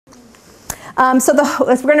We're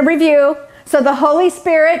going to review. So the Holy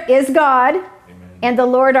Spirit is God, amen, and the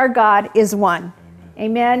Lord our God is one.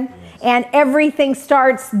 Amen. Amen? Yes. And everything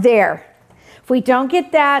starts there. If we don't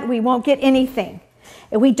get that, we won't get anything.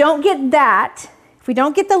 If we don't get that, if we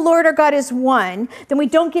don't get the Lord our God is one, then we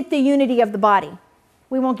don't get the unity of the body.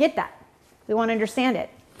 We won't get that. We won't understand it.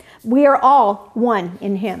 We are all one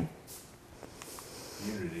in Him.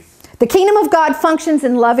 Unity. The kingdom of God functions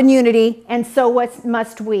in love and unity, and so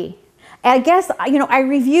must we. I guess, I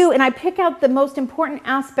review and I pick out the most important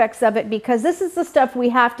aspects of it because this is the stuff we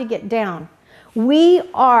have to get down. We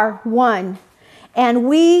are one, and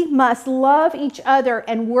we must love each other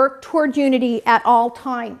and work toward unity at all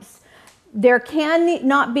times. There can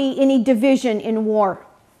not be any division in war.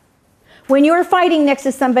 When you're fighting next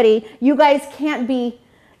to somebody, you guys can't be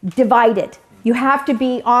divided. You have to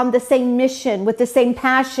be on the same mission, with the same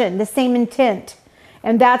passion, the same intent.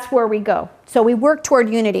 And that's where we go. So we work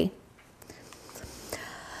toward unity.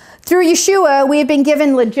 Through Yeshua, we have been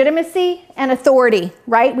given legitimacy and authority,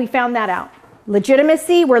 right? We found that out.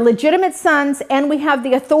 Legitimacy, we're legitimate sons, and we have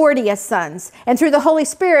the authority as sons. And through the Holy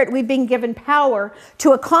Spirit, we've been given power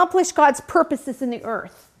to accomplish God's purposes in the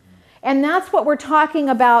earth. And that's what we're talking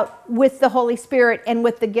about with the Holy Spirit and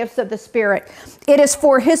with the gifts of the Spirit. It is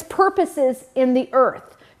for His purposes in the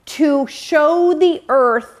earth, to show the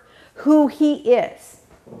earth who He is.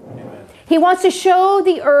 Amen. He wants to show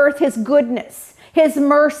the earth His goodness, His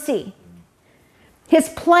mercy, His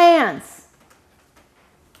plans.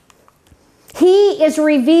 He is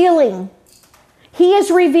revealing. He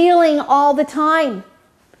is revealing all the time.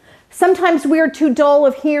 Sometimes we are too dull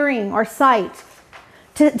of hearing or sight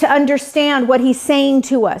to understand what He's saying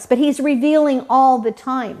to us, but He's revealing all the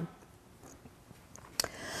time.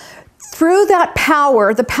 Through that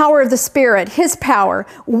power, the power of the Spirit, His power,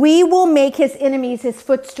 we will make His enemies His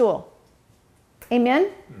footstool. Amen?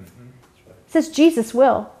 It says Jesus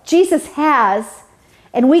will. Jesus has,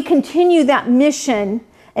 and we continue that mission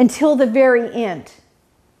until the very end.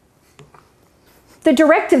 The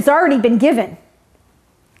directive's already been given.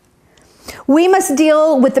 We must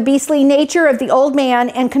deal with the beastly nature of the old man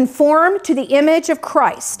and conform to the image of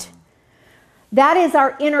Christ. That is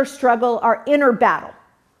our inner struggle, our inner battle.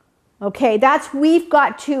 Okay, we've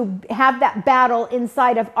got to have that battle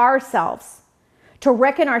inside of ourselves to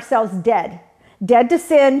reckon ourselves dead. Dead to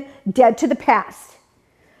sin, dead to the past,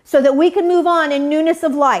 so that we can move on in newness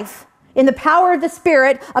of life, in the power of the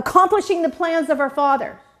Spirit, accomplishing the plans of our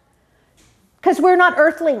Father. Because we're not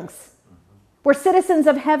earthlings. We're citizens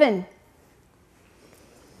of heaven.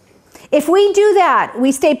 If we do that,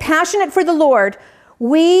 we stay passionate for the Lord,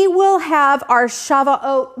 we will have our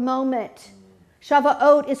Shavuot moment.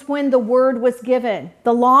 Shavuot is when the word was given.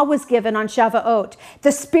 The law was given on Shavuot.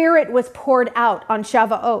 The Spirit was poured out on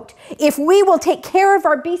Shavuot. If we will take care of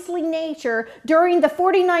our beastly nature during the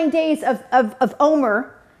 49 days of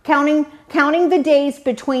Omer, counting the days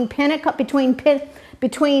between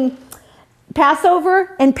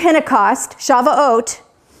Passover and Pentecost, Shavuot,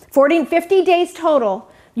 50 days total.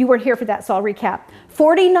 You weren't here for that, so I'll recap.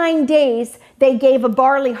 49 days, they gave a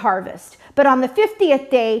barley harvest. But on the 50th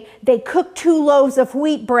day, they cooked 2 loaves of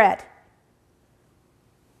wheat bread.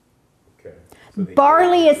 Okay. So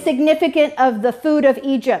barley is significant of the food of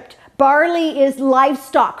Egypt. Barley is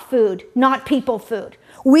livestock food, not people food.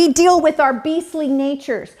 We deal with our beastly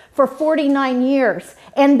natures for 49 years.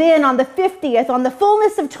 And then on the 50th, on the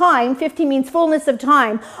fullness of time, 50 means fullness of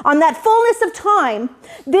time, on that fullness of time,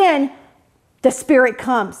 then the Spirit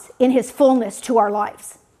comes in His fullness to our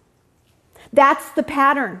lives. That's the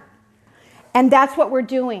pattern. And that's what we're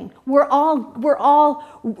doing. We've all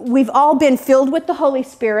been filled with the Holy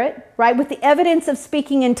Spirit, right? With the evidence of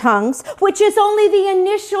speaking in tongues, which is only the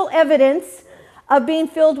initial evidence of being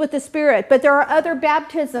filled with the Spirit. But there are other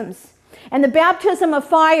baptisms. And the baptism of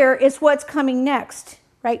fire is what's coming next.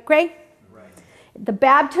 Right, Greg? Right. The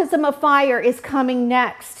baptism of fire is coming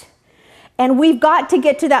next. And we've got to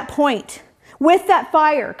get to that point. With that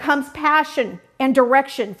fire comes passion and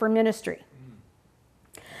direction for ministry.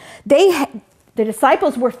 The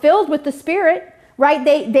disciples were filled with the Spirit, right?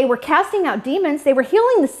 They were casting out demons. They were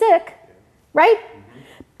healing the sick, right?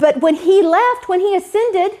 But when He left, when He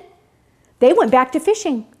ascended, they went back to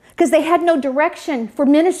fishing because they had no direction for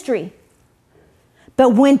ministry.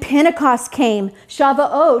 But when Pentecost came,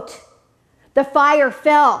 Shavuot, the fire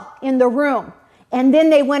fell in the room. And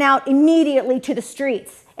then they went out immediately to the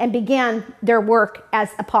streets and began their work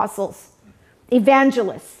as apostles,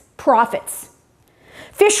 evangelists, prophets.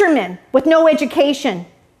 Fishermen with no education,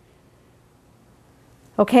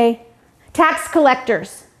 okay? Tax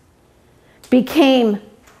collectors became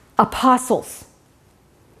apostles.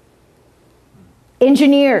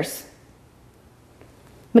 Engineers,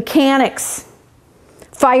 mechanics,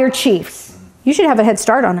 fire chiefs. You should have a head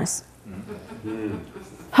start on us.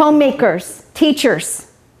 Homemakers,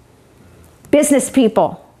 teachers, business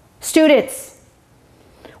people, students.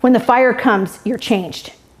 When the fire comes, you're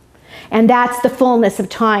changed. And that's the fullness of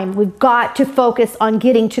time. We've got to focus on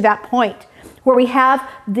getting to that point where we have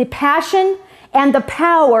the passion and the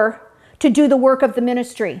power to do the work of the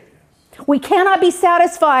ministry. We cannot be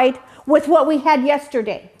satisfied with what we had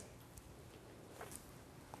yesterday.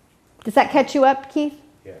 Does that catch you up, Keith?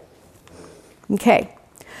 Yeah. Okay.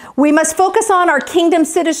 We must focus on our kingdom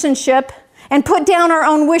citizenship and put down our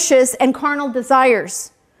own wishes and carnal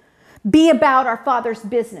desires. Be about our Father's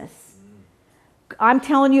business. I'm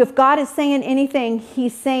telling you, if God is saying anything,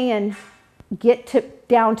 He's saying,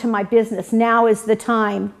 down to my business. Now is the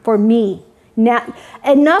time for me. Now,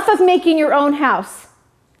 enough of making your own house.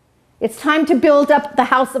 It's time to build up the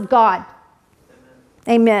house of God.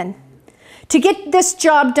 Amen. To get this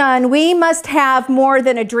job done, we must have more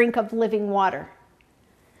than a drink of living water.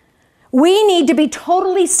 We need to be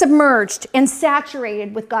totally submerged and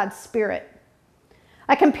saturated with God's Spirit.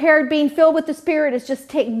 I compared being filled with the Spirit as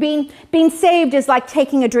just being saved is like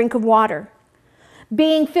taking a drink of water.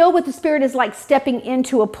 Being filled with the Spirit is like stepping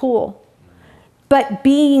into a pool. But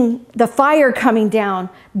being the fire coming down,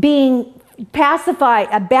 being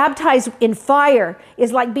pacified, baptized in fire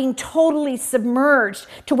is like being totally submerged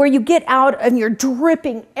to where you get out and you're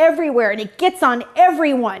dripping everywhere and it gets on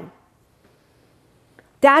everyone.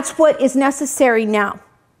 That's what is necessary now.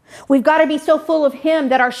 We've got to be so full of Him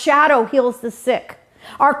that our shadow heals the sick.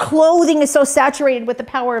 Our clothing is so saturated with the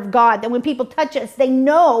power of God that when people touch us, they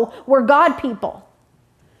know we're God people.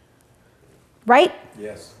 Right?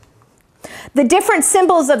 Yes. The different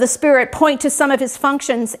symbols of the Spirit point to some of His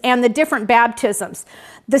functions and the different baptisms.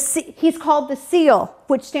 He's called the seal,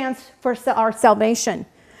 which stands for our salvation.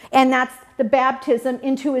 And that's the baptism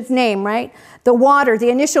into His name, right? The water, the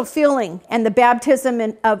initial filling, and the baptism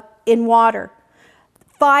in water.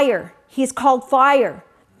 Fire, He's called fire.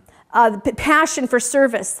 The passion for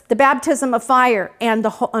service, the baptism of fire, and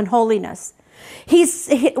holiness.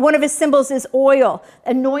 One of His symbols is oil,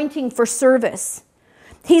 anointing for service.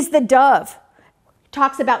 He's the dove.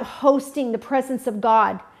 Talks about hosting the presence of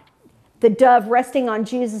God. The dove resting on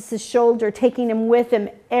Jesus' shoulder, taking Him with Him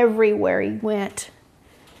everywhere He went.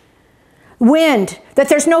 Wind, that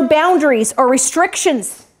there's no boundaries or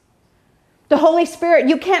restrictions. The Holy Spirit,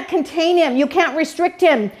 you can't contain Him. You can't restrict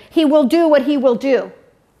Him. He will do what He will do.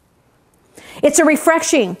 It's a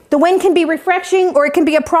refreshing. The wind can be refreshing or it can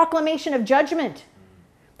be a proclamation of judgment.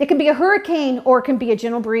 It can be a hurricane or it can be a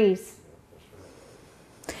gentle breeze.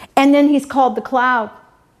 And then He's called the cloud,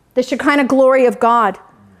 the Shekinah glory of God,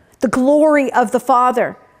 the glory of the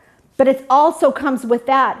Father. But it also comes with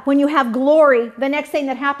that. When you have glory, the next thing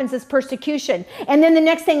that happens is persecution. And then the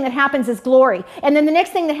next thing that happens is glory. And then the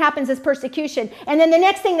next thing that happens is persecution. And then the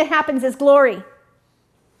next thing that happens is glory.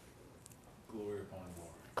 Glory upon glory.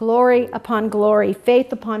 Glory upon glory,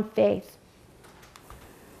 faith upon faith.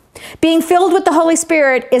 Being filled with the Holy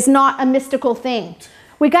Spirit is not a mystical thing.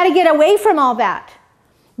 We got to get away from all that.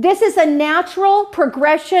 This is a natural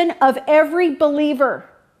progression of every believer.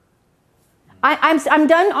 I'm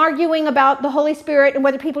done arguing about the Holy Spirit and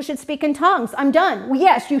whether people should speak in tongues. I'm done. Well,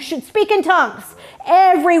 yes, you should speak in tongues.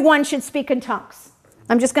 Everyone should speak in tongues.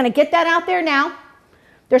 I'm just going to get that out there now.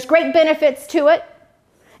 There's great benefits to it.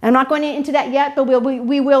 I'm not going into that yet, but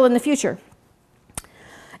we will in the future.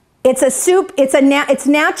 It's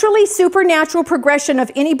naturally supernatural progression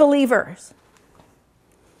of any believers.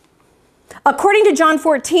 According to John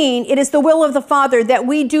 14, it is the will of the Father that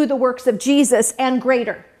we do the works of Jesus and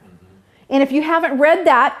greater. And if you haven't read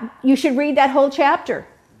that, you should read that whole chapter.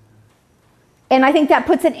 And I think that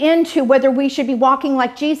puts an end to whether we should be walking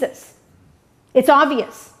like Jesus. It's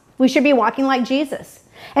obvious. We should be walking like Jesus.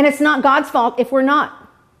 And it's not God's fault if we're not.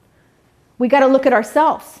 We got to look at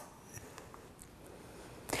ourselves.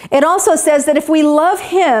 It also says that if we love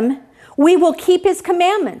Him, we will keep His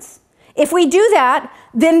commandments. If we do that,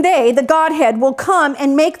 then they, the Godhead, will come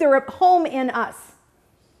and make their home in us.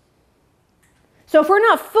 So if we're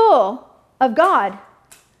not full of God,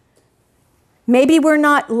 maybe we're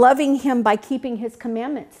not loving Him by keeping His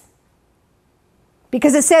commandments.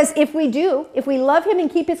 Because it says if we love Him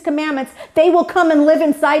and keep His commandments, they will come and live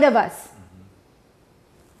inside of us.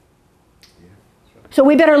 So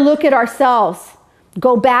we better look at ourselves.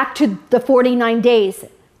 Go back to the 49 days.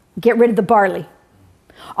 Get rid of the barley.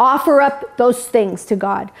 Offer up those things to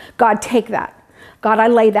God. God, take that. God, I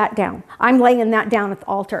lay that down. I'm laying that down at the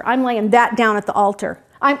altar. I'm laying that down at the altar.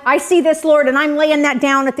 I see this, Lord, and I'm laying that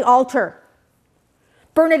down at the altar.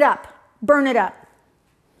 Burn it up. Burn it up.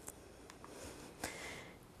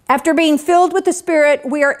 After being filled with the Spirit,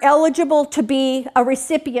 we are eligible to be a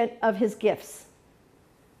recipient of his gifts.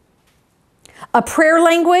 A prayer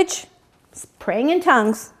language, praying in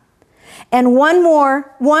tongues, and one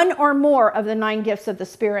or more of the 9 gifts of the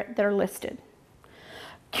Spirit that are listed.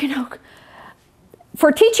 You know,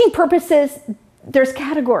 for teaching purposes, there's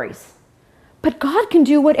categories. But God can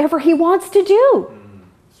do whatever he wants to do.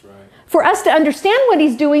 That's right. For us to understand what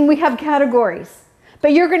he's doing, we have categories.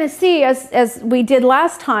 But you're going to see, as we did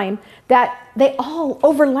last time, that they all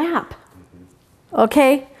overlap.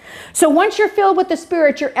 Okay? So once you're filled with the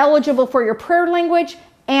Spirit, you're eligible for your prayer language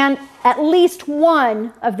and at least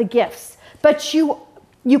one of the gifts. But you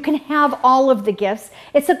can have all of the gifts.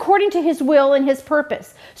 It's according to his will and his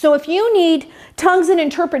purpose. So if you need tongues and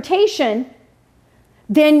interpretation,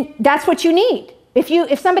 then that's what you need.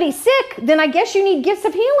 If somebody's sick, then I guess you need gifts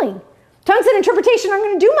of healing. Tongues and interpretation aren't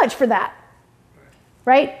going to do much for that.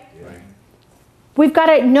 Right? Right. We've got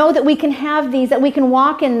to know that we can have these, that we can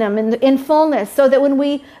walk in them in fullness, so that when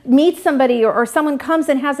we meet somebody or someone comes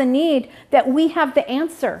and has a need, that we have the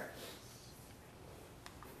answer.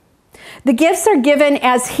 The gifts are given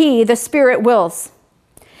as he, the Spirit, wills,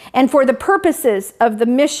 and for the purposes of the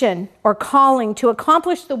mission or calling to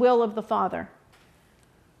accomplish the will of the Father.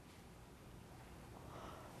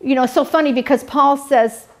 You know, it's so funny because Paul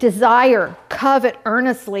says, desire, covet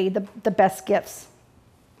earnestly the best gifts.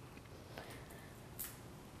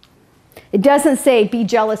 It doesn't say be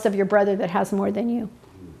jealous of your brother that has more than you.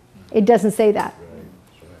 It doesn't say that.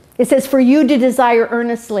 It says for you to desire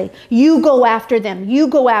earnestly. You go after them. You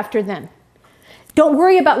go after them. Don't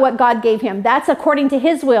worry about what God gave him. That's according to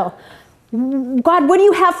his will. God, what do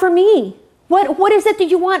you have for me? What is it that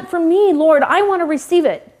you want from me, Lord? I want to receive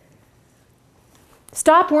it.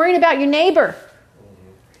 Stop worrying about your neighbor.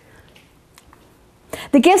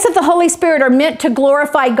 The gifts of the Holy Spirit are meant to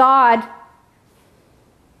glorify God.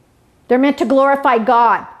 They're meant to glorify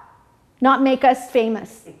God, not make us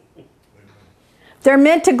famous. They're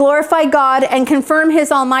meant to glorify God and confirm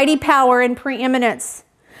his almighty power and preeminence.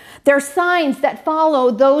 They're signs that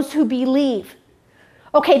follow those who believe.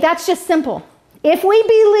 Okay, that's just simple. If we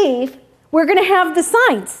believe, we're going to have the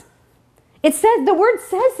signs. It says, the word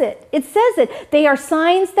says it. It says it. They are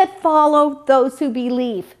signs that follow those who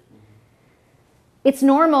believe. It's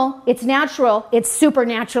normal. It's natural. It's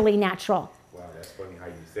supernaturally natural. Wow, that's funny how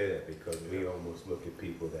you say that, because we almost look at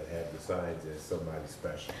people that have the signs as somebody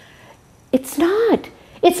special. It's not.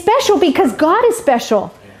 It's special because God is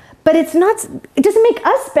special. But it's not. It doesn't make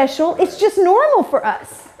us special. It's just normal for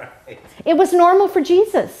us. It was normal for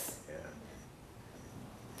Jesus.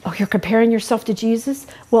 Oh, you're comparing yourself to Jesus?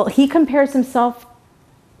 Well, he compares himself.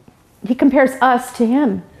 He compares us to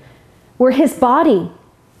him. We're his body.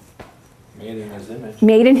 Made in his image.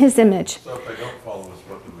 Made in his image. So if they don't follow us,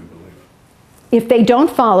 what do we believe? If they don't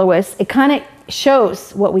follow us, it kind of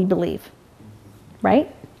shows what we believe.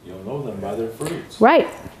 Right? You'll know them by their fruits. Right.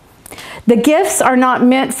 The gifts are not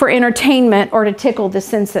meant for entertainment or to tickle the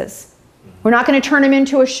senses. We're not going to turn them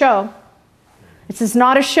into a show. This is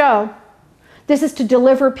not a show. This is to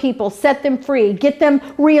deliver people, set them free, get them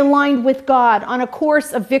realigned with God on a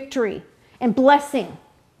course of victory and blessing.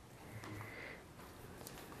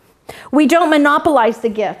 We don't monopolize the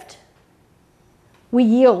gift. We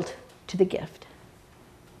yield to the gift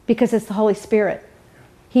because it's the Holy Spirit.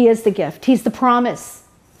 He is the gift. He's the promise.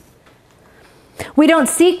 We don't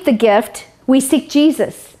seek the gift. We seek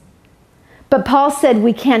Jesus. But Paul said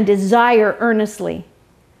we can desire earnestly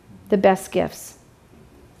the best gifts.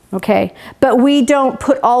 Okay? But we don't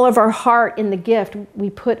put all of our heart in the gift. We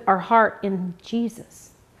put our heart in Jesus.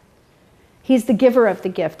 He's the giver of the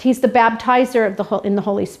gift. He's the baptizer of in the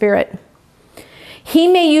Holy Spirit. He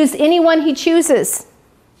may use anyone he chooses.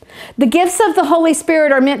 The gifts of the Holy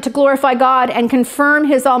Spirit are meant to glorify God and confirm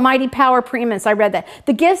his almighty power preeminence. I read that.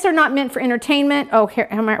 The gifts are not meant for entertainment. Oh,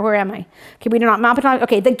 where am I? Okay, we do not monopolize.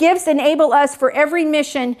 Okay, the gifts enable us for every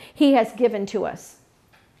mission he has given to us.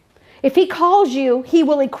 If he calls you, he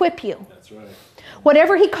will equip you. That's right.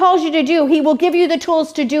 Whatever he calls you to do, he will give you the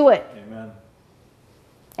tools to do it. Amen.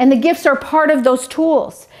 And the gifts are part of those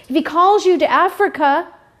tools. If he calls you to Africa,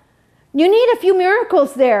 you need a few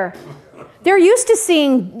miracles there. They're used to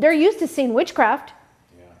seeing witchcraft.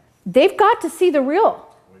 Yeah. They've got to see the real.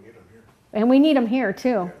 We need them here. And we need them here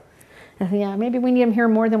too. Yeah, maybe we need them here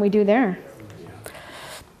more than we do there.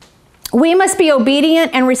 We must be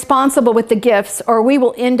obedient and responsible with the gifts, or we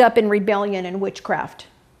will end up in rebellion and witchcraft.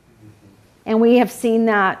 And we have seen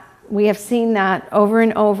that. We have seen that over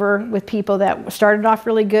and over with people that started off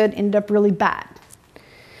really good, ended up really bad.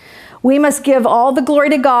 We must give all the glory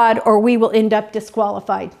to God, or we will end up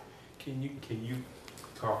disqualified. Can you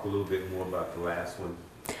talk a little bit more about the last one?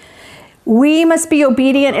 We must be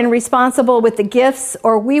obedient and responsible with the gifts,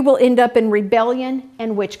 or we will end up in rebellion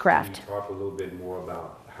and Can witchcraft. you talk a little bit more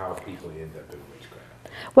about how people end up in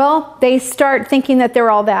witchcraft? Well, they start thinking that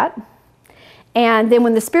they're all that. And then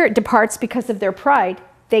when the spirit departs because of their pride,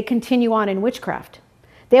 they continue on in witchcraft.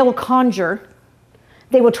 They will conjure.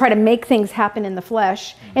 They will try to make things happen in the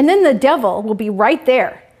flesh. And then the devil will be right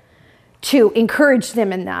there to encourage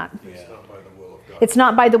them in that. It's not by the will of God. It's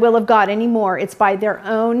not by the will of God anymore. It's by their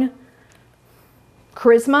own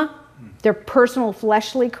charisma, their personal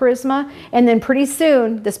fleshly charisma. And then pretty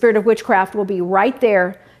soon, the spirit of witchcraft will be right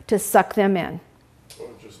there to suck them in. Or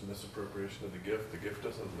just misappropriation of the gift. The gift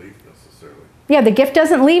doesn't leave necessarily. Yeah, the gift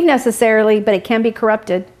doesn't leave necessarily, but it can be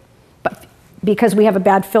corrupted but because we have a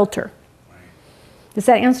bad filter. Does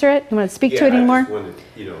that answer it? You want to speak to it anymore? I just wanted,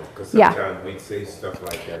 because Yeah. sometimes we say stuff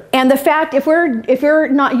like that. And the fact, if we're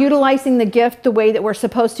not utilizing the gift the way that we're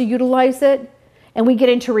supposed to utilize it, and we get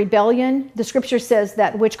into rebellion, the scripture says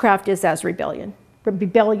that witchcraft is as rebellion.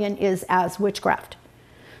 Rebellion is as witchcraft.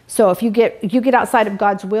 So if you get outside of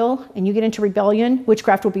God's will and you get into rebellion,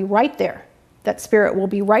 witchcraft will be right there. That spirit will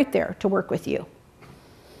be right there to work with you.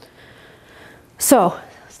 So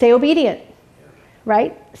stay obedient,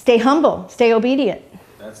 right? Stay humble, stay obedient.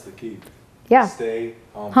 That's the key. Yeah. Stay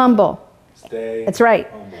humble. Humble. Stay That's right.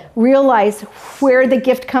 humble. Realize where the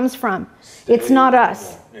gift comes from. It's Stay not humble.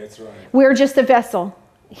 us. That's right. We're just a vessel.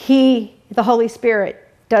 He, the Holy Spirit,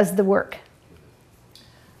 does the work.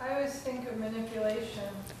 I always think of manipulation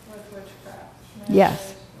with witchcraft.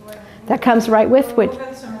 Yes. When- That comes right with when witch. we've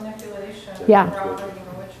had some manipulation. Yeah. We're operating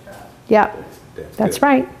in witchcraft. Yeah, that's good.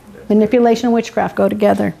 right. Manipulation and witchcraft go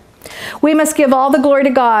together. We must give all the glory to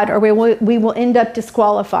God, or we will end up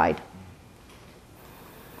disqualified.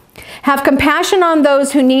 Have compassion on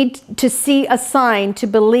those who need to see a sign to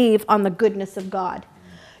believe on the goodness of God.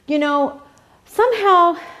 You know,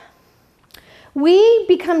 somehow we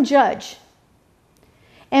become judge.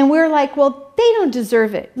 And we're like, well, they don't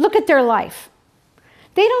deserve it. Look at their life.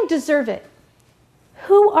 They don't deserve it.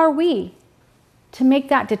 Who are we to make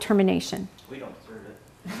that determination? We don't deserve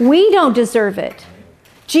it. We don't deserve it.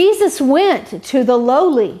 Jesus went to the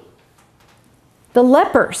lowly, the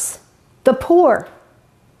lepers, the poor.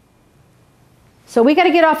 So we got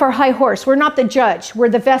to get off our high horse. We're not the judge. We're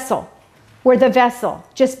the vessel. We're the vessel.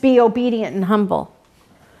 Just be obedient and humble.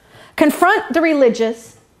 Confront the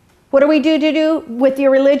religious. What do we do with the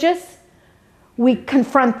religious? We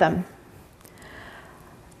confront them.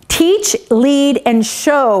 Teach, lead, and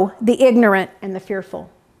show the ignorant and the fearful.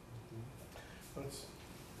 Let's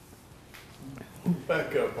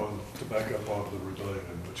back up on the rebellion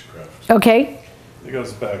and witchcraft. Okay? It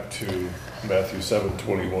goes back to Matthew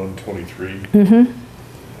 7:21, 23.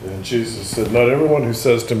 Mm-hmm. And Jesus said, "Not everyone who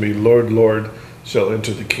says to me, 'Lord, Lord,' shall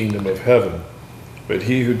enter the kingdom of heaven, but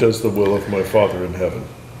he who does the will of my Father in heaven."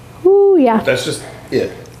 Ooh, yeah. That's just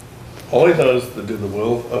it. All he does is do the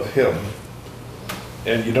will of him.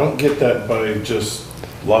 And you don't get that by just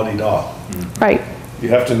la-di-da. Right. You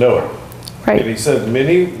have to know it. And he Right. said,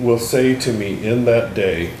 "Many will say to me in that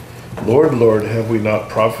day, 'Lord, Lord, have we not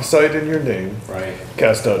prophesied in your name, Right.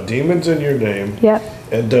 cast out demons in your name, Yep.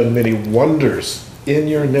 and done many wonders in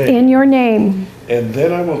your name?' In your name. And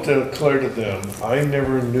then I will declare to them, 'I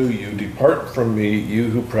never knew you. Depart from me, you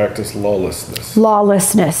who practice lawlessness.'"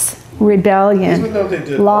 Lawlessness. Even Rebellion. though they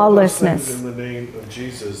did all those things Lawlessness. in the name of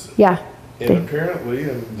Jesus, Yeah. and apparently,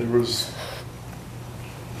 and there was,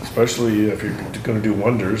 especially if you're going to do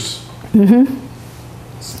wonders,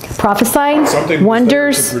 Prophesying, something was there to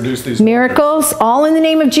wonders, produce these miracles, all in the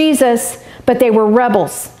name of Jesus, but they were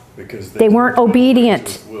rebels. because They weren't didn't do obedient.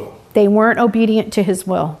 His will. They weren't obedient to his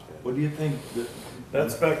will. What do you think?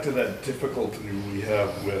 That's back to that difficulty we have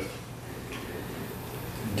with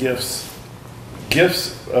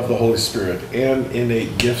gifts of the Holy Spirit and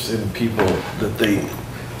innate gifts in people that they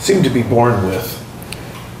seem to be born with,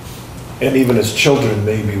 and even as children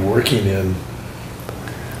may be working in,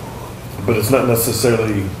 but it's not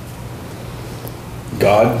necessarily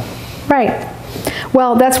God. Right.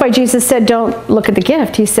 Well, that's why Jesus said, don't look at the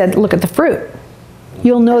gift. He said, look at the fruit.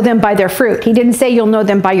 You'll know them by their fruit. He didn't say you'll know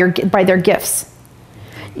them by their gifts.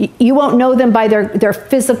 You won't know them by their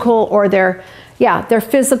physical or their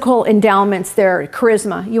physical endowments, their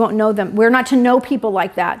charisma. You won't know them. We're not to know people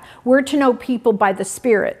like that. We're to know people by the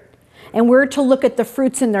Spirit. And we're to look at the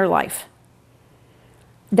fruits in their life.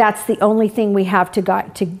 That's the only thing we have to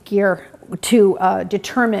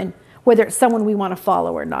determine whether it's someone we want to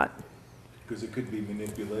follow or not. Because it could be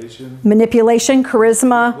manipulation. Manipulation,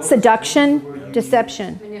 charisma, seduction,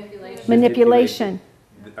 deception. Manipulation.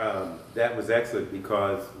 That was excellent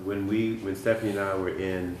because when Stephanie and I were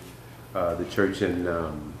in the church in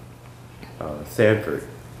Sanford,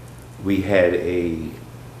 we had a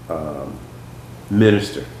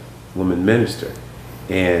minister, woman minister,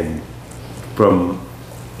 and from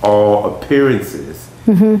all appearances,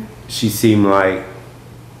 she seemed like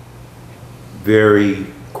very,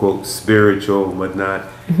 quote, spiritual and whatnot,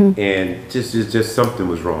 and just something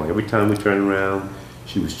was wrong. Every time we turned around,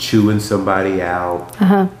 she was chewing somebody out.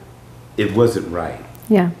 It wasn't right.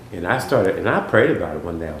 Yeah. And I prayed about it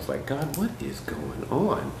one day. I was like, God, what is going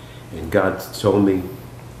on? And God told me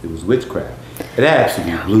it was witchcraft. It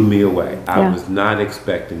absolutely blew me away. I was not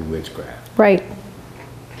expecting witchcraft. Right.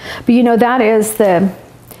 But you know, that is the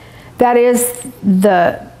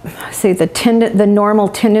normal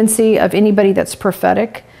tendency of anybody that's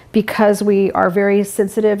prophetic, because we are very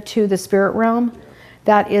sensitive to the spirit realm.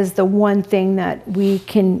 That is the one thing that we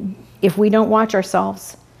can, if we don't watch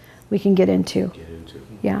ourselves, we can get into.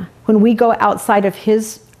 Yeah. When we go outside of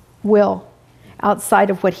His will, outside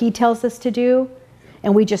of what He tells us to do,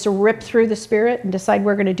 and we just rip through the spirit and decide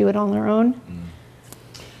we're going to do it on our own.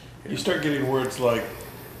 You start getting words like,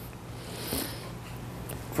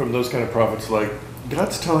 from those kind of prophets, like,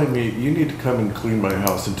 God's telling me you need to come and clean my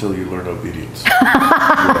house until you learn obedience.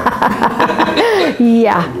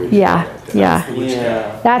 Yeah.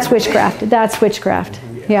 That's witchcraft. That's witchcraft.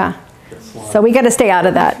 Yeah. So we got to stay out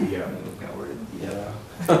of that.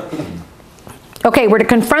 Okay, we're to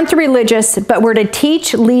confront the religious, but we're to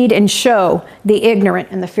teach, lead, and show the ignorant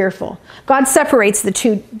and the fearful. God separates the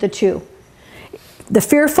two. The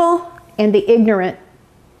fearful and the ignorant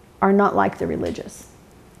are not like the religious.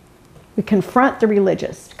 We confront the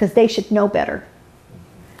religious because they should know better.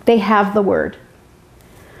 They have the word.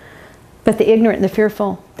 But the ignorant and the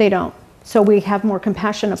fearful, they don't. So we have more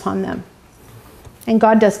compassion upon them. And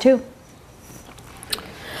God does too.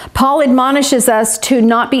 Paul admonishes us to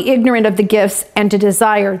not be ignorant of the gifts and to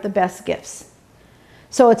desire the best gifts.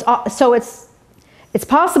 So it's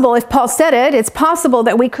possible, if Paul said it, it's possible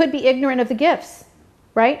that we could be ignorant of the gifts,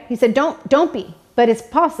 right? He said, don't be, but it's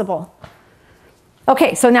possible.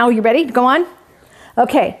 Okay, so now you ready to go on?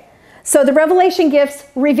 Okay, so the revelation gifts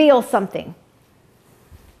reveal something.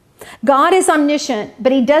 God is omniscient,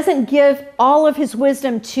 but He doesn't give all of His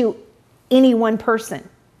wisdom to any one person.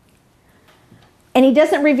 And He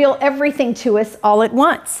doesn't reveal everything to us all at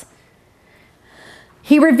once.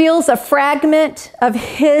 He reveals a fragment of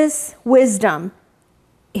His wisdom,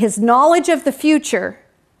 His knowledge of the future,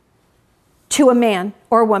 to a man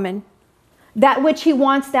or woman, that which He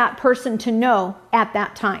wants that person to know at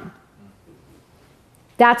that time.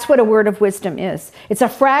 That's what a word of wisdom is. It's a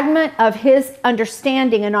fragment of His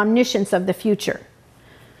understanding and omniscience of the future.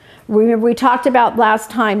 Remember, we talked about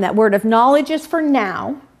last time that word of knowledge is for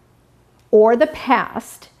now or the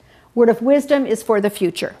past. Word of wisdom is for the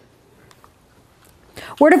future.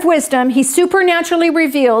 Word of wisdom, He supernaturally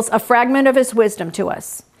reveals a fragment of His wisdom to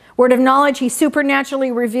us. Word of knowledge, He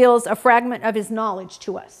supernaturally reveals a fragment of His knowledge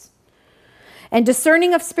to us. And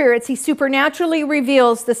discerning of spirits, He supernaturally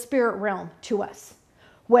reveals the spirit realm to us,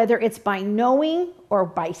 whether it's by knowing or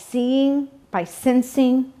by seeing, by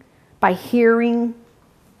sensing, by hearing.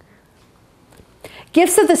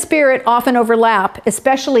 Gifts of the Spirit often overlap,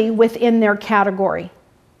 especially within their category.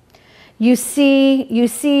 You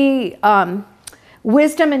see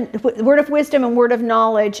wisdom and word of wisdom and word of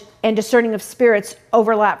knowledge and discerning of spirits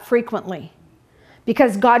overlap frequently,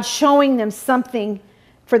 because God's showing them something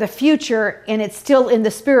for the future, and it's still in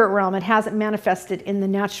the spirit realm. It hasn't manifested in the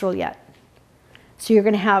natural yet. So you're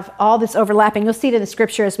going to have all this overlapping. You'll see it in the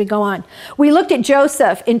scripture as we go on. We looked at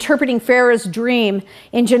Joseph interpreting Pharaoh's dream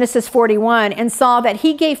in Genesis 41 and saw that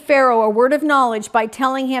he gave Pharaoh a word of knowledge by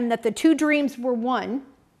telling him that the two dreams were one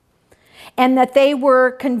and that they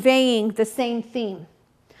were conveying the same theme.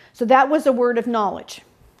 So that was a word of knowledge.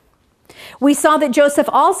 We saw that Joseph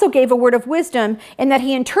also gave a word of wisdom in that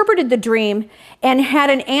he interpreted the dream and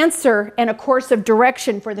had an answer and a course of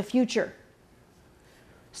direction for the future.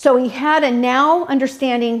 So he had a now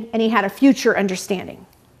understanding and he had a future understanding.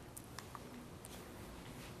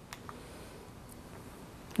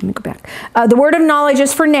 Let me go back. The word of knowledge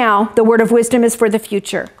is for now. The word of wisdom is for the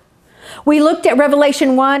future. We looked at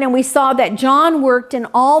Revelation 1 and we saw that John worked in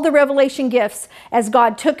all the revelation gifts as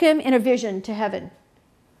God took him in a vision to heaven.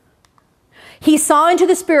 He saw into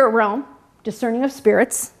the spirit realm, discerning of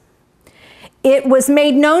spirits. It was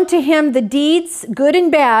made known to him the deeds, good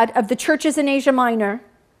and bad, of the churches in Asia Minor.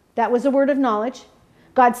 That was a word of knowledge.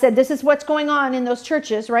 God said, this is what's going on in those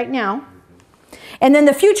churches right now. And then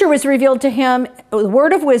the future was revealed to him, the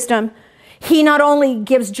word of wisdom. He not only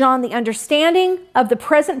gives John the understanding of the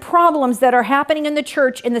present problems that are happening in the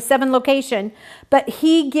church in the 7 location, but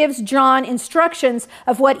he gives John instructions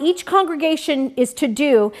of what each congregation is to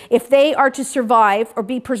do if they are to survive or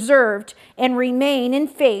be preserved and remain in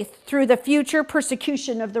faith through the future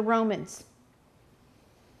persecution of the Romans.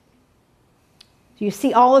 You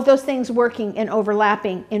see all of those things working and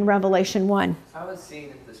overlapping in Revelation 1. How is seeing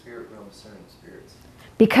into the spirit realm discerning spirits?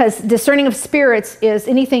 Because discerning of spirits is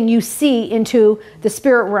anything you see into the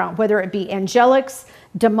spirit realm, whether it be angelics,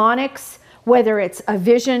 demonics, whether it's a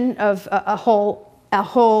vision of a whole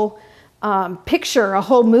picture, a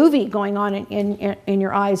whole movie going on in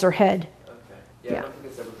your eyes or head. Okay. Yeah, I don't think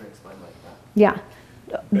it's ever been explained like that. Yeah.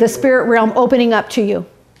 The spirit realm opening up to you.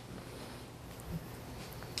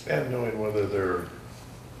 And knowing whether they're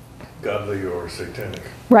godly or satanic.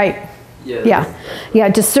 Right. Yeah. Yeah.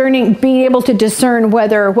 Discerning, being able to discern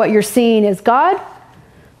whether what you're seeing is God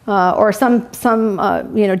or some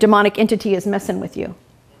demonic entity is messing with you.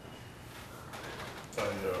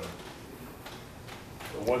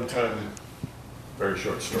 One time, very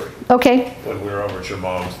short story. Okay. When we were over at your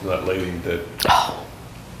mom's, that lady that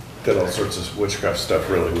did all sorts of witchcraft stuff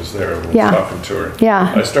really was there and was talking to her.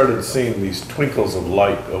 Yeah. I started seeing these twinkles of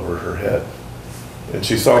light over her head. And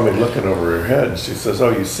she saw me looking over her head and she says,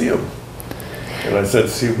 "Oh, you see them?" And I said,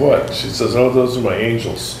 "See what?" She says, "Oh, those are my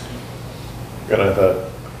angels." And I thought,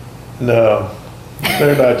 no,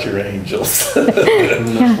 they're not your angels.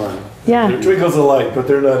 Yeah. They're twinkles of light, but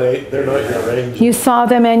they're not your angels. You saw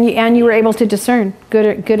them and you were able to discern good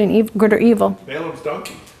or evil. Balaam's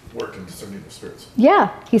donkey worked in discerning of spirits. Yeah,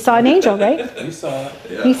 he saw an angel, right? You saw it.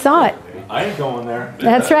 Yeah. He saw it. I ain't going there.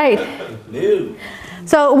 That's right. No.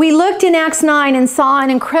 So we looked in Acts 9 and saw an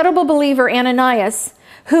incredible believer, Ananias,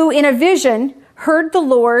 who in a vision heard the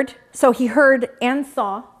Lord. So he heard and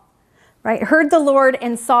saw, right? Heard the Lord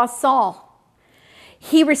and saw Saul.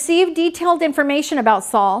 He received detailed information about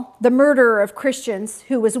Saul, the murderer of Christians,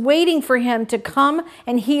 who was waiting for him to come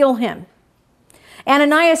and heal him.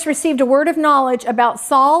 Ananias received a word of knowledge about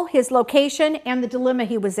Saul, his location, and the dilemma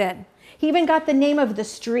he was in. He even got the name of the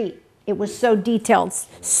street. It was so detailed,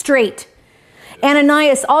 straight.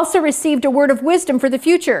 Ananias also received a word of wisdom for the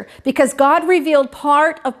future because God revealed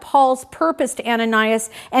part of Paul's purpose to Ananias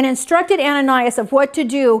and instructed Ananias of what to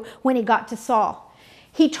do when he got to Saul.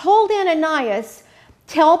 He told Ananias,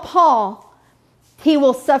 "Tell Paul he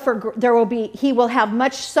will suffer, he will have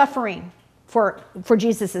much suffering for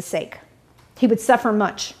Jesus' sake. He would suffer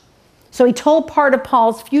much." So he told part of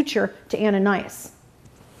Paul's future to Ananias.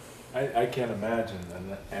 I can't imagine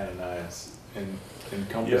Ananias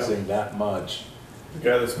encompassing that much The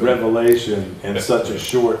guy that's been revelation in such a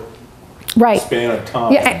short Right. span of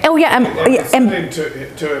time. Yeah. Oh, yeah. listening to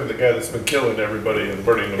him, the guy that's been killing everybody and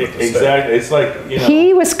burning them at the stake. Exactly. It's like,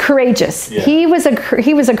 He was courageous. Yeah. He was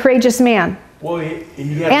a courageous man. Well,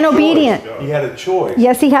 he had And a choice. obedient. He had a choice.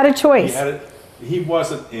 Yes, he had a choice. He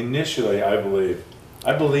wasn't initially, I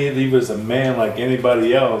believe he was a man like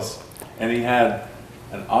anybody else, and he had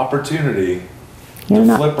an opportunity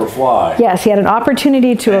to flip or fly. Yes, he had an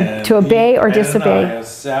opportunity to obey or disobey. Ananias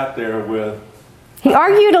sat there with. He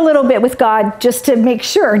argued a little bit with God just to make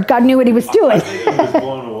sure God knew what he was doing. I think he was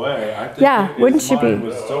blown away. I think Yeah, his wouldn't you mind be?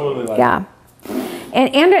 was totally like, Yeah.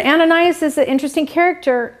 And Ananias is an interesting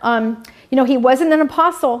character. He wasn't an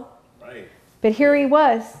apostle, right, but here he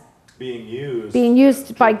was being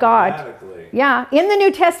used by God. dramatically. Yeah, in the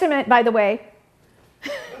New Testament, by the way.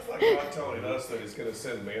 That's like God telling us that he's going to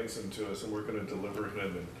send Manson to us and we're going to deliver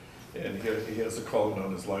him and he has a calling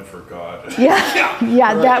on his life for God.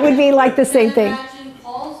 Yeah, that would be like the same thing. Imagine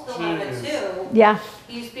Paul's dilemma too. Yeah.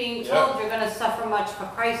 He's being told you're going to suffer much for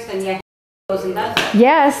Christ, and yet he goes and does it.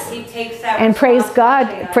 Yes. He takes that And praise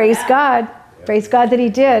responsibility God. on Praise that. God. Praise God that he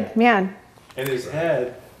did. Man. And his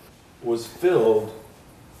head was filled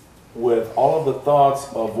with all of the thoughts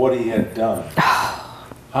of what he had done.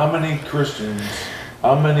 How many Christians,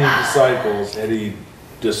 how many disciples had he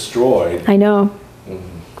destroyed? I know.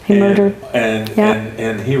 He murdered.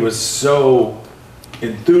 And he was so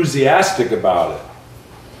enthusiastic about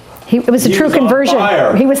it. It was a He true was on conversion.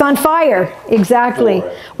 fire. He was on fire. Exactly. For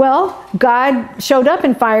it. Well, God showed up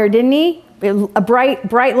in fire, didn't he? A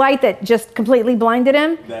bright light that just completely blinded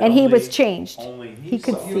him, That and he only- was changed. only He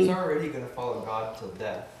could saw. He was see. already going to follow God till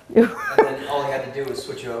death. And then all he had to do was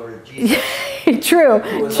switch over to Jesus. True.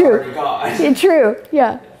 Who was True. already God. Yeah, true.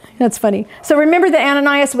 Yeah. That's funny. So remember that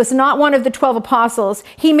Ananias was not one of the 12 apostles.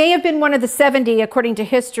 He may have been one of the 70, according to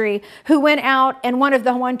history, who went out, and one of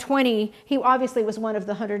the 120. He obviously was one of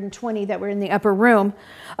the 120 that were in the upper room,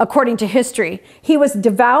 according to history. He was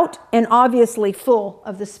devout and obviously full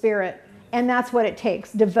of the Spirit. And that's what it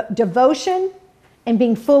takes. Devotion and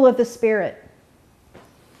being full of the Spirit.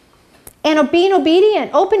 And being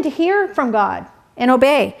obedient, open to hear from God and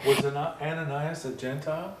obey. Was Ananias a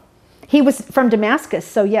Gentile? He was from Damascus,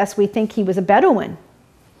 so yes, we think he was a Bedouin.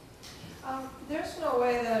 There's no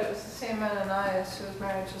way that it was the same Ananias who was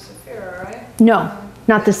married to Sapphira, right? No,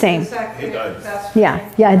 not the same. Exactly. He died. That's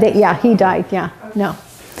Yeah, he died, yeah, no.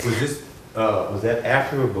 Was that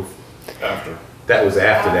after or before? After. That was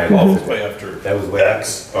after that. Well, it was way after. That was way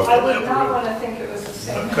after. I Okay. would not want to think it was the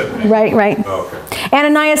same. Couldn't be. Right. Okay.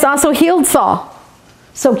 Ananias also healed Saul.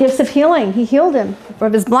 So gifts of healing, he healed him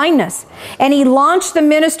of his blindness. And he launched the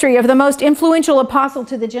ministry of the most influential apostle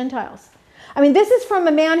to the Gentiles. I mean, this is from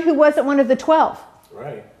a man who wasn't one of the 12.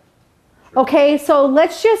 Right. Okay, so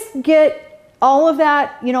let's just get all of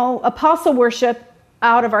that, apostle worship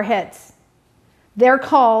out of our heads. They're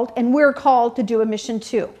called, and we're called to do a mission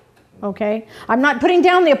too. Okay, I'm not putting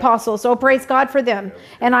down the apostles, so praise God for them,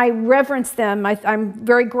 and I reverence them. I'm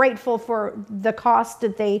very grateful for the cost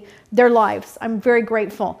that their lives. I'm very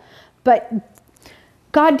grateful, but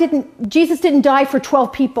Jesus didn't die for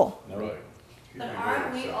 12 people. Right. But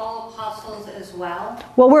aren't we all apostles as well?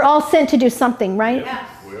 Well, we're all sent to do something, right? Yes.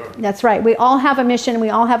 We are. That's right. We all have a mission, and we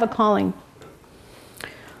all have a calling.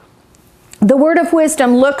 The word of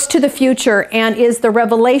wisdom looks to the future and is the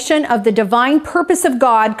revelation of the divine purpose of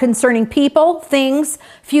God concerning people, things,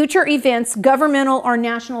 future events, governmental or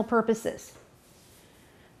national purposes.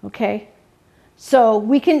 Okay? So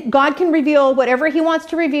God can reveal whatever he wants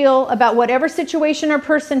to reveal about whatever situation or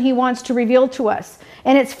person he wants to reveal to us.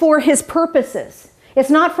 And it's for his purposes. It's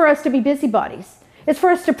not for us to be busybodies. It's for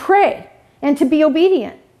us to pray and to be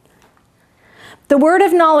obedient. The word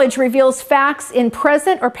of knowledge reveals facts in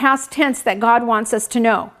present or past tense that God wants us to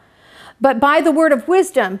know. But by the word of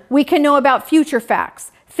wisdom, we can know about future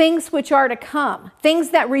facts, things which are to come, things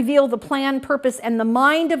that reveal the plan, purpose, and the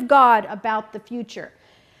mind of God about the future.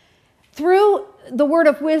 Through the word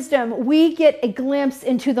of wisdom, we get a glimpse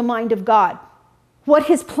into the mind of God, what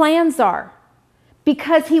his plans are,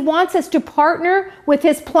 because he wants us to partner with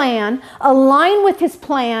his plan, align with his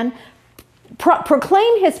plan,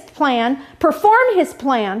 proclaim his plan, perform his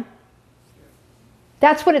plan.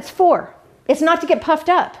 That's what it's for. It's not to get puffed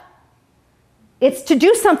up. It's to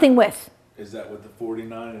do something with. Is that what the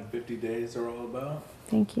 49 and 50 days are all about?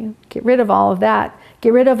 Thank you. Get rid of all of that.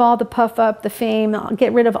 Get rid of all the puff up, the fame.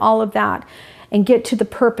 Get rid of all of that. And get to the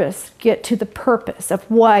purpose. Get to the purpose of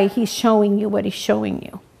why he's showing you what he's showing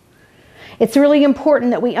you. It's really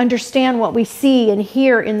important that we understand what we see and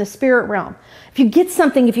hear in the spirit realm. If you get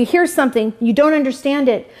something, if you hear something, you don't understand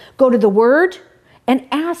it, go to the Word and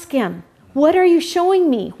ask him, what are you showing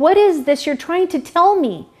me? What is this you're trying to tell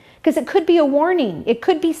me? Because it could be a warning. It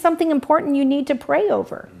could be something important you need to pray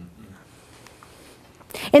over.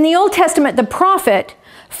 In the Old Testament, the prophet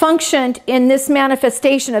functioned in this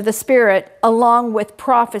manifestation of the Spirit along with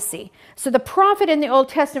prophecy. So the prophet in the Old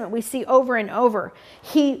Testament we see over and over.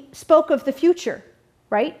 He spoke of the future,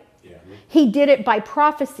 right? Yeah. He did it by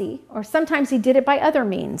prophecy, or sometimes he did it by other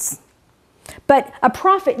means. But a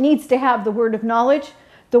prophet needs to have the word of knowledge,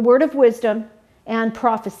 the word of wisdom, and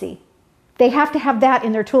prophecy. They have to have that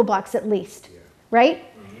in their toolbox at least, right?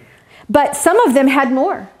 Mm-hmm. But some of them had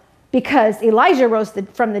more, because Elijah rose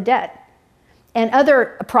from the dead, and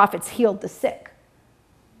other prophets healed the sick,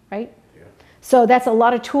 right? Yeah. So that's a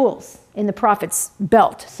lot of tools in the prophet's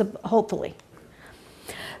belt, so hopefully.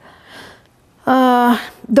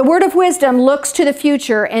 The word of wisdom looks to the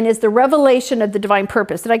future and is the revelation of the divine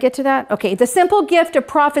purpose. Did I get to that? Okay. The simple gift of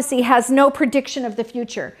prophecy has no prediction of the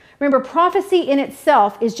future. Remember, prophecy in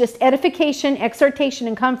itself is just edification, exhortation,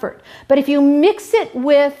 and comfort. But if you mix it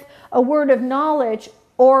with a word of knowledge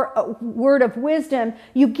or a word of wisdom,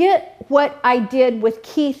 you get what I did with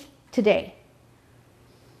Keith today.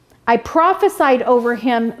 I prophesied over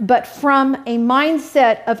him, but from a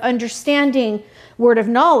mindset of understanding word of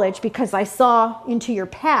knowledge because I saw into your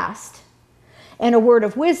past, and a word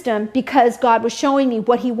of wisdom because God was showing me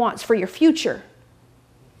what he wants for your future.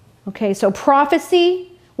 Okay, so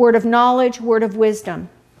prophecy, word of knowledge, word of wisdom.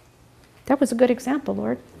 That was a good example,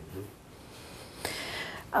 Lord.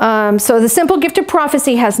 So the simple gift of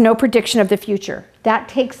prophecy has no prediction of the future. That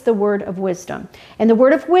takes the word of wisdom. And the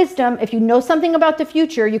word of wisdom, if you know something about the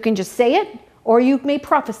future, you can just say it, or you may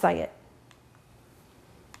prophesy it.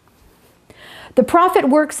 The prophet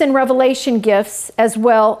works in revelation gifts as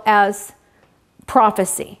well as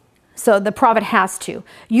prophecy. So the prophet has to.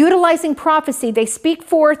 Utilizing prophecy, they speak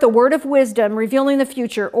forth a word of wisdom, revealing the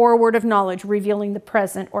future, or a word of knowledge, revealing the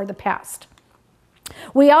present or the past.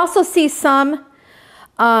 We also see some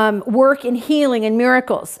work in healing and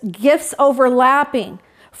miracles, gifts overlapping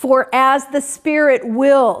For as the Spirit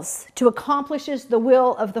wills, to accomplishes the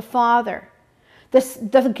will of the Father.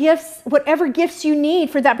 The gifts, whatever gifts you need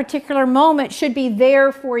for that particular moment should be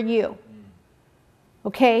there for you.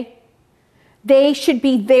 Okay? They should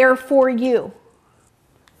be there for you.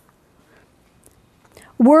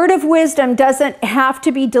 Word of wisdom doesn't have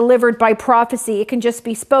to be delivered by prophecy. It can just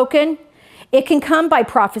be spoken. It can come by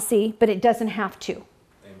prophecy, but it doesn't have to.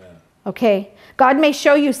 Amen. Okay? God may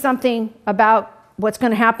show you something about what's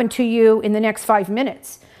going to happen to you in the next 5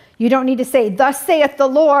 minutes. You don't need to say, "Thus saith the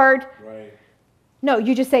Lord." Right. No,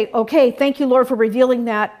 you just say, "Okay, thank you, Lord, for revealing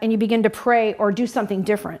that," and you begin to pray or do something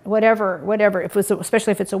different, whatever,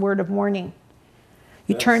 especially if it's a word of warning.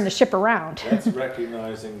 You turn the ship around. That's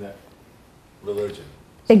recognizing that religion.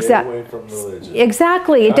 Stay away from religion.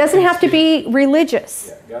 Exactly. It God doesn't can have to speak. be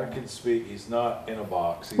religious. Yeah, God can speak. He's not in a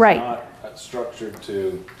box. He's Right. not structured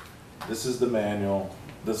to, this is the manual,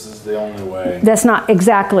 this is the only way. That's not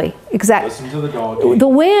exactly. Listen to the donkey.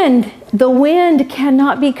 The wind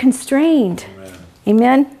cannot be constrained. Amen.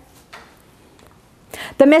 Amen.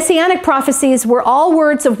 The messianic prophecies were all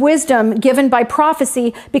words of wisdom given by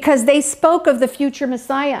prophecy because they spoke of the future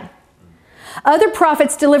Messiah. Other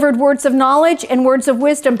prophets delivered words of knowledge and words of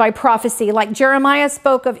wisdom by prophecy, like Jeremiah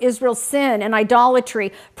spoke of Israel's sin and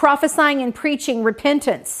idolatry, prophesying and preaching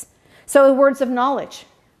repentance. So words of knowledge.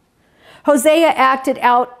 Hosea acted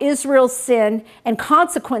out Israel's sin and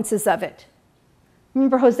consequences of it.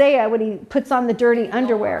 Remember Hosea when he puts on the dirty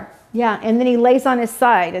underwear? Yeah, and then he lays on his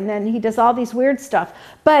side, and then he does all these weird stuff.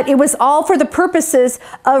 But it was all for the purposes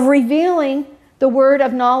of revealing the word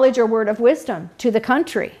of knowledge or word of wisdom to the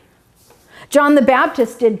country. John the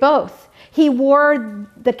Baptist did both. He wore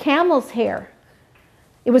the camel's hair.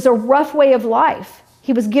 It was a rough way of life.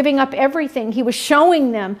 He was giving up everything. He was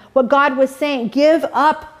showing them what God was saying. Give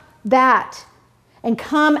up that and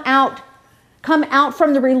come out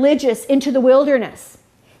from the religious into the wilderness.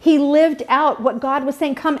 He lived out what God was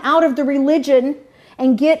saying. Come out of the religion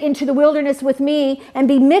and get into the wilderness with me and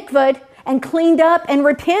be mikvah'd and cleaned up and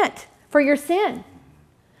repent for your sin.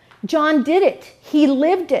 John did it. He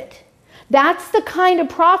lived it. That's the kind of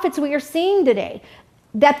prophets we are seeing today,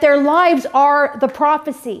 that their lives are the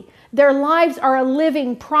prophecy. Their lives are a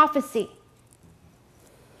living prophecy.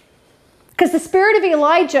 Because the spirit of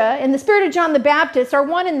Elijah and the spirit of John the Baptist are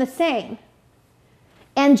one and the same.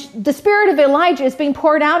 And the spirit of Elijah is being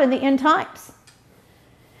poured out in the end times.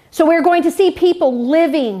 So we're going to see people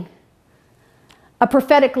living a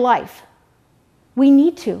prophetic life. We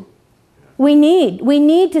need to. We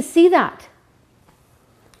need to see that.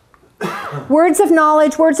 Words of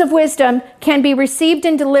knowledge, words of wisdom can be received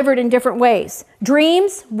and delivered in different ways.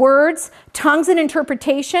 Dreams, words, tongues and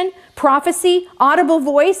interpretation, prophecy, audible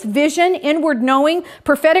voice, vision, inward knowing,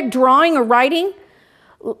 prophetic drawing or writing.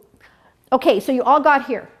 Okay, so you all got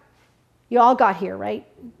here. You all got here, right?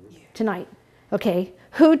 Tonight. Okay.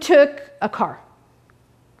 Who took a car?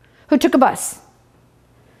 Who took a bus?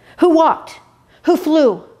 Who walked? Who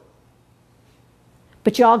flew?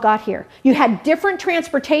 But you all got here. You had different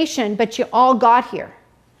transportation, but you all got here.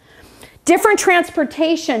 Different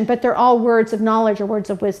transportation, but they're all words of knowledge or words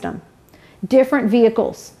of wisdom. Different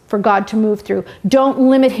vehicles for God to move through. Don't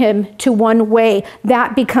limit him to one way.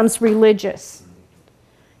 That becomes religious.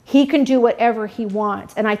 He can do whatever he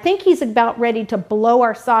wants. And I think he's about ready to blow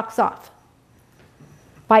our socks off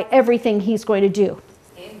by everything he's going to do.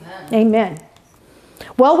 Amen. Amen.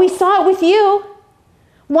 Well, we saw it with you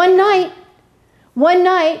one night. One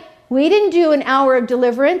night, we didn't do an hour of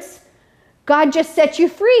deliverance. God just set you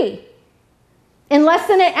free. In less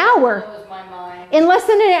than an hour. Blows my mind. In less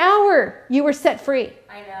than an hour, you were set free.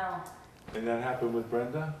 I know. And that happened with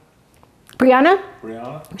Brenda? Brianna,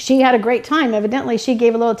 Brianna? she had a great time. Evidently, she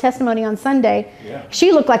gave a little testimony on Sunday. Yeah.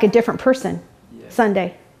 She looked like a different person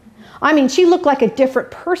Sunday. I mean, she looked like a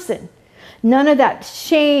different person. None of that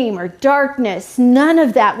shame or darkness, none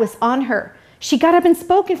of that was on her. She got up and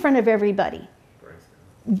spoke in front of everybody.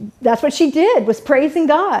 That's what she did, was praising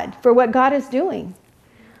God for what God is doing.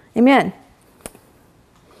 Amen.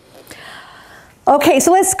 Okay,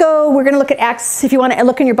 so let's go. We're going to look at Acts. If you want to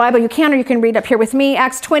look in your Bible, you can, or you can read up here with me.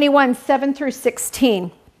 Acts 21, 7 through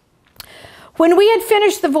 16. When we had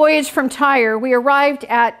finished the voyage from Tyre, we arrived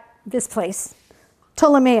at this place,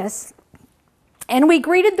 Ptolemais, and we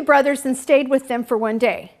greeted the brothers and stayed with them for one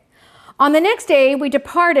day. On the next day, we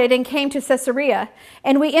departed and came to Caesarea,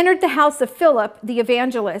 and we entered the house of Philip, the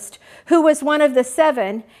evangelist, who was one of the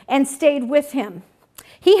 7, and stayed with him.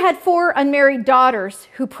 He had 4 unmarried daughters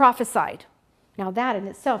who prophesied. Now that in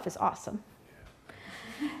itself is awesome.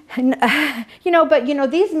 And,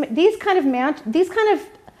 these kind of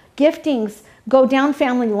giftings go down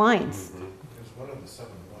family lines. There's one of the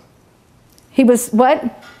 7 He was what?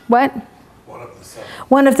 What? One of the 7.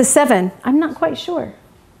 One of the 7. I'm not quite sure.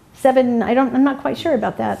 7, I'm not quite sure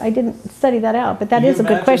about that. I didn't study that out, but that is a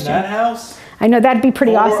good question. That house? I know that'd be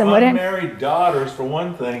pretty awesome, wouldn't it? Unmarried daughters, for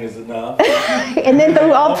one thing, is enough. And then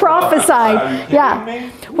they all prophesied. Are you kidding Yeah.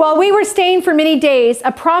 me? While we were staying for many days,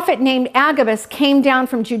 a prophet named Agabus came down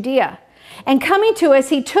from Judea. And coming to us,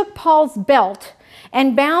 he took Paul's belt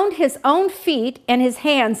and bound his own feet and his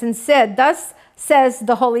hands and said, "Thus says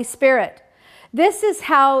the Holy Spirit, this is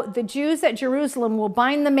how the Jews at Jerusalem will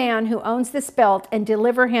bind the man who owns this belt and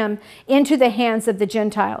deliver him into the hands of the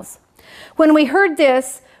Gentiles." When we heard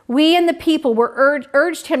this, we and the people were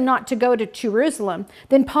urged him not to go to Jerusalem.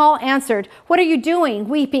 Then Paul answered, "What are you doing,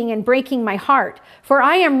 weeping and breaking my heart? For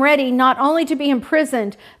I am ready not only to be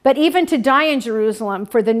imprisoned, but even to die in Jerusalem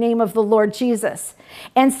for the name of the Lord Jesus."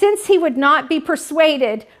 And since he would not be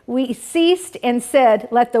persuaded, we ceased and said,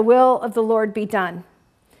 "Let the will of the Lord be done."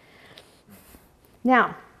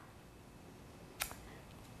 Now,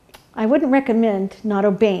 I wouldn't recommend not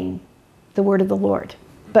obeying the word of the Lord,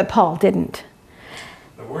 but Paul didn't.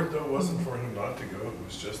 The word, though, wasn't for him not to go. It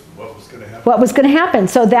was just what was going to happen. What was going to happen.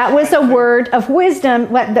 So that was a word of wisdom.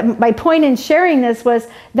 My point in sharing this was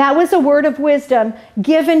that was a word of wisdom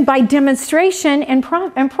given by demonstration and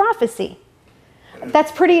prophecy.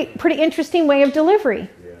 That's pretty interesting way of delivery.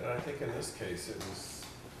 And I think in this case, it was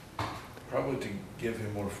probably to give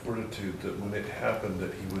him more fortitude that when it happened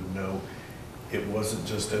that he would know it wasn't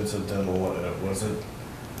just incidental and it wasn't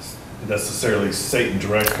necessarily Satan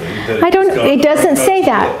directly. That It doesn't say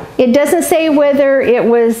that. It doesn't say whether it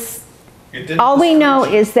was, all we know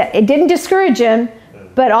is that it didn't discourage him,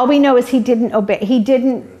 but all we know is he didn't obey. He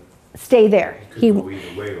didn't stay there. Could go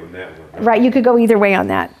either way on that one. Right, you could go either way on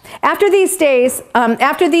that. After these days,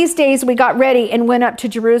 we got ready and went up to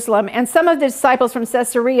Jerusalem, and some of the disciples from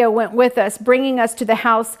Caesarea went with us, bringing us to the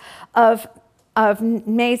house of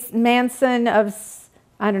Manson of,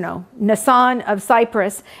 Nason of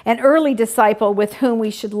Cyprus, an early disciple with whom we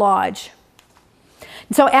should lodge.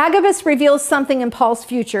 So Agabus reveals something in Paul's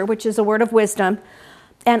future, which is a word of wisdom,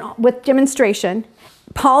 and with demonstration.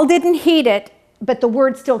 Paul didn't heed it, but the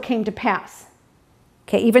word still came to pass.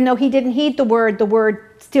 Okay, even though he didn't heed the word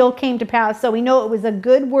still came to pass. So we know it was a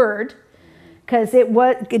good word because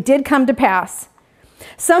it did come to pass.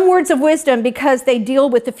 Some words of wisdom, because they deal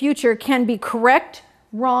with the future, can be correct,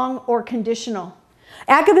 wrong, or conditional.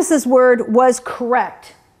 Agabus's word was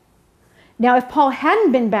correct. Now, if Paul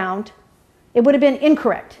hadn't been bound, it would have been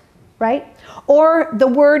incorrect, right? Or the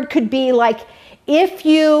word could be like, this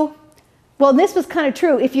was kind of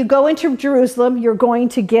true. If you go into Jerusalem, you're going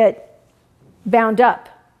to get bound up,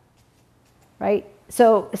 right?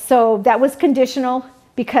 So that was conditional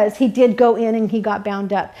because he did go in and he got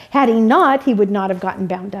bound up. Had he not, he would not have gotten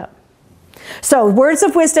bound up. So words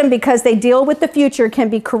of wisdom, because they deal with the future, can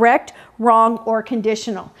be correct, wrong, or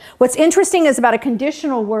conditional. What's interesting is about a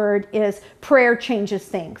conditional word is prayer changes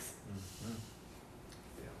things.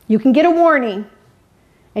 You can get a warning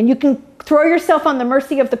and you can throw yourself on the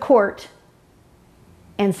mercy of the court,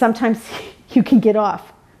 and sometimes you can get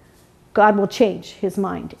off. God will change his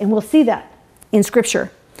mind, and we'll see that in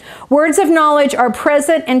Scripture. Words of knowledge are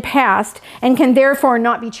present and past and can therefore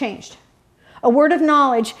not be changed. A word of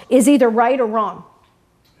knowledge is either right or wrong.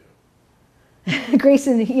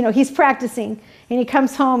 Grayson, he's practicing, and he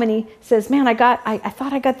comes home and he says, "Man, I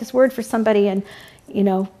thought I got this word for somebody," and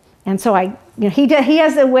so he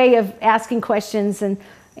has a way of asking questions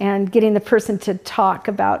and getting the person to talk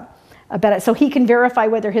about it, so he can verify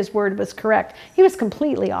whether his word was correct. He was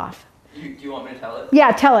completely off. Do you want me to tell it?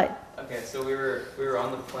 Yeah, tell it. Okay, so we were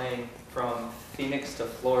on the plane from Phoenix to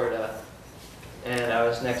Florida, and I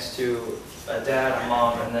was next to a dad, a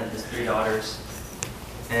mom, and then his 3 daughters.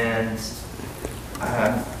 And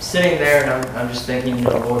I'm sitting there, and I'm just thinking,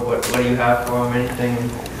 Lord, what do you have for him? Anything,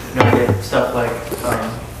 I get stuff like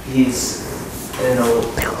he's an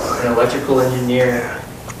electrical engineer,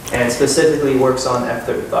 and specifically works on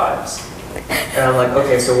F-35s. And I'm like,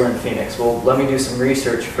 okay, so we're in Phoenix. Well, let me do some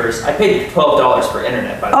research first. I paid $12 for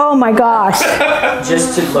internet, by the way. Oh my gosh.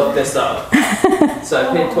 Just to look this up. So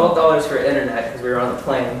I paid $12 for internet because we were on the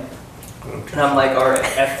plane. And I'm like, our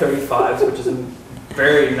F-35s, which is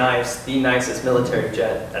very nice, the nicest military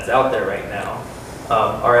jet that's out there right now.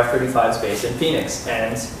 Our F-35 is based in Phoenix.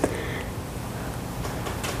 And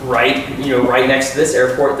right next to this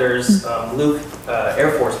airport, there's Luke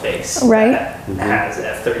Air Force Base that has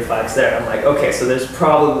F-35s there. I'm like, okay, so there's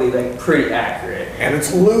probably pretty accurate. And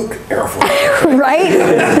it's Luke Air Force. Right?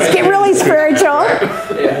 Let's get really spiritual.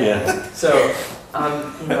 Yeah. So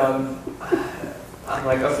I'm I'm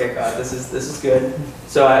like, okay, God, this is good.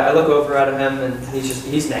 So I look over at him, and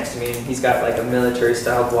he's next to me, and he's got like a military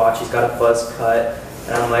style watch. He's got a buzz cut,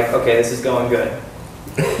 and I'm like, okay, this is going good.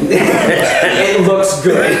 It looks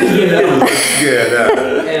good, you know. It looks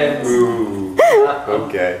good. And Ooh.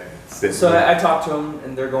 Okay. so I talked to him,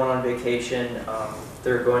 and they're going on vacation.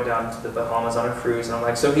 They're going down to the Bahamas on a cruise, and I'm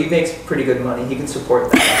like, so he makes pretty good money. He can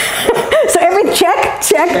support that. So every check.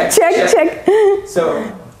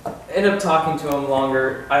 So end up talking to him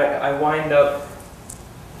longer. I wind up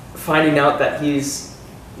finding out that he's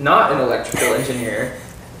not an electrical engineer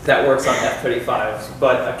that works on F-35s,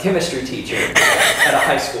 but a chemistry teacher at a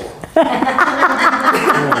high school.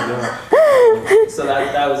 So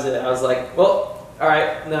that was it. I was like, well, all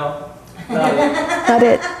right, no. Not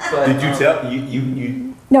it. But, Did you tell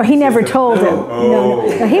you? No, he never told him. No.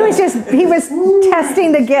 He was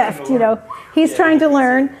testing the gift, you know. He's trying to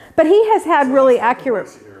learn, but he has had really accurate.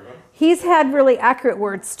 He's had really accurate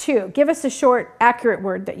words too. Give us a short, accurate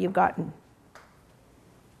word that you've gotten.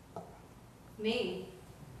 Me.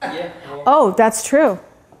 yeah. Well, Oh, that's true.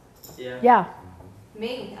 yeah. Yeah.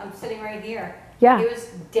 Me. I'm sitting right here. Yeah. He was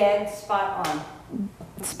dead spot on.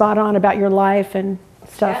 Spot on about your life and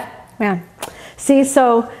stuff. Yeah. Man. See,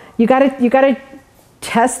 so you gotta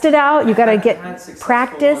test it out. You gotta I've get had successful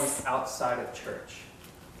practice. ones outside of church.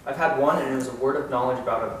 I've had one, and it was a word of knowledge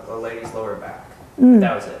about a lady's lower back.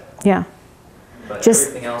 That was it. Yeah. But Just-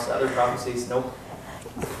 everything else, other prophecies, nope.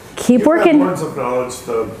 Keep You've had working. words of knowledge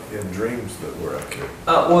though in dreams that were accurate.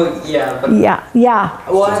 Well, yeah, but Yeah.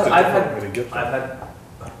 well, It's just a I've different way to get had, them.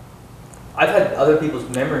 I've had other people's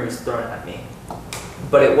memories thrown at me,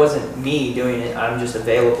 but it wasn't me doing it. I'm just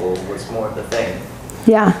available. Was more of the thing.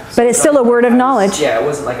 Yeah. But it's still a word of knowledge. Yeah, it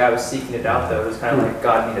wasn't like I was seeking it out though. It was kind of like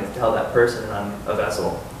God needed to tell that person, and I'm a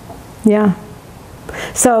vessel. Yeah.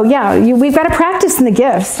 So yeah, we've got to practice in the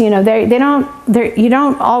gifts. You know, you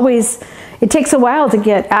don't always. It takes a while to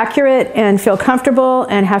get accurate and feel comfortable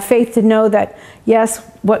and have faith to know that yes,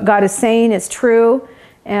 what God is saying is true,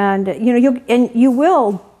 and you know you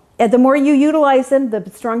will. And the more you utilize them, the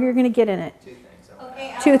stronger you're going to get in it.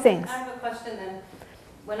 Okay. Two things. I have a question then.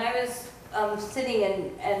 When I was sitting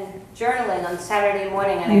and journaling on Saturday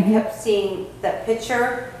morning, and I kept seeing that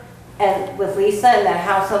picture and with Lisa in that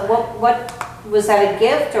house, what was that a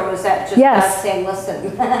gift, or was that just Yes. God saying,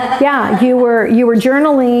 listen? Yeah, you were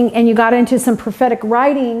journaling and you got into some prophetic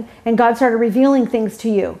writing, and God started revealing things to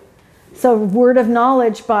you. So word of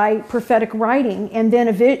knowledge by prophetic writing, and then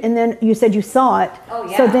and then you said you saw it. Oh,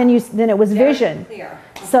 yeah. So then it was Very vision. clear.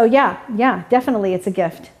 So yeah, definitely it's a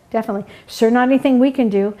gift. Definitely. Sure, not anything we can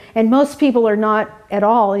do. And most people are not at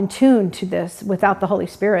all in tune to this without the Holy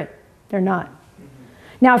Spirit. They're not.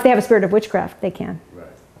 Now, if they have a spirit of witchcraft, they can.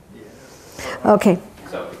 Okay.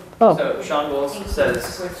 So Sean Bowles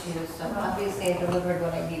says. Obviously, I delivered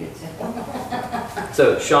what I needed to.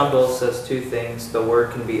 So Sean Bowles says two things. The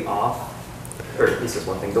word can be off, or he says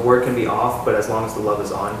one thing. The word can be off, but as long as the love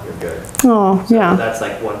is on, you're good. Oh, So yeah. that's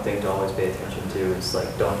like one thing to always pay attention to. Is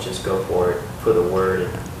like don't just go for it for the word,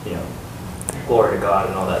 and you know, glory to God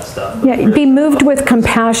and all that stuff. But Yeah, really- be moved with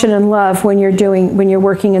compassion and love when you're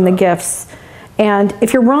working in the gifts. And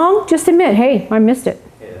if you're wrong, just admit, hey, I missed it.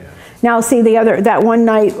 Yeah. Now, see that one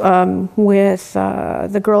night with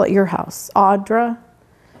the girl at your house, Audra,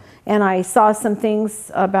 and I saw some things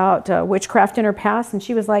about witchcraft in her past, and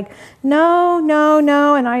she was like, no,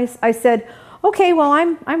 and I said, okay, well,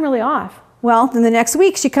 I'm really off. Well, then the next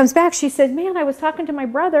week she comes back, she said, man, I was talking to my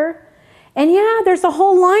brother, and yeah, there's a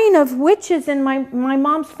whole line of witches in my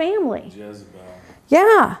mom's family. Jezebel.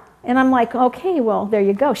 Yeah. And I'm like, okay, well, there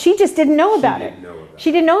you go. She just didn't know about it.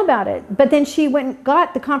 She didn't know about it. But then she went and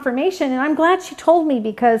got the confirmation, and I'm glad she told me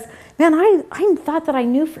because, man, I thought that I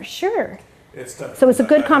knew for sure. It's tough. So it's a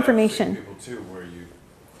good I've seen confirmation. People too, where you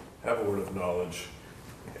have a word of knowledge,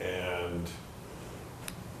 and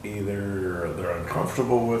either they're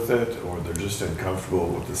uncomfortable with it, or they're just uncomfortable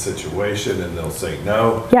with the situation, and they'll say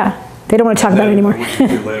no. Yeah. They don't want to talk about it anymore. A week or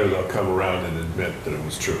two later, they'll come around and admit that it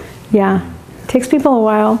was true. Yeah. Takes people a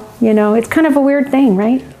while, you know. It's kind of a weird thing,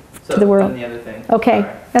 right? So To the world. then the other thing. Okay.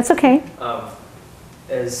 sorry, That's okay.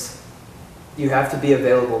 is you have to be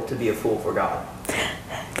available to be a fool for God.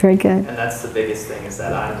 Very good. And that's the biggest thing is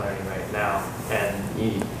that I'm learning right now.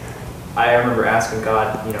 And I remember asking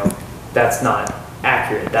God, you know, that's not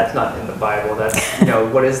accurate. That's not in the Bible. That's, you know,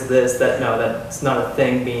 what is this? That's not a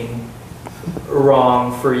thing. Being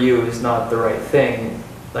wrong for you is not the right thing.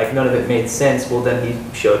 Like none of it made sense. Well, then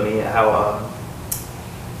he showed me how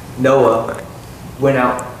Noah went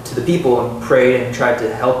out to the people and prayed and tried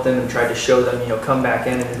to help them and tried to show them, you know, come back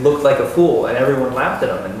in, and he looked like a fool, and everyone laughed at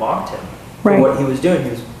him and mocked him for Right. what he was doing. He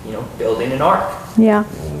was, you know, building an ark. Yeah.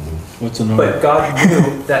 What's another? But God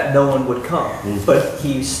knew that no one would come. But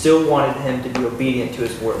he still wanted him to be obedient to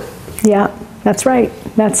his word. Yeah. That's right.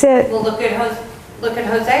 That's it. Well, look at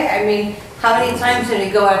Jose. I mean, how many times did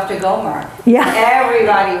he go after Gomer? Yeah.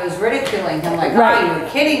 Everybody was ridiculing him, like, Right. oh, you're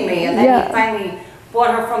kidding me. And then Yeah. he finally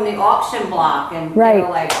bought her from the auction block, and Right. they were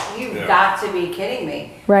like, you've got to be kidding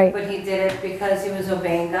me. Right. But he did it because he was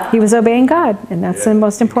obeying God. He was obeying God, and that's the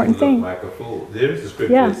most important You can thing. look like a fool. There's a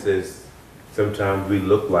scripture Yeah. that says sometimes we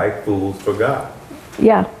look like fools for God.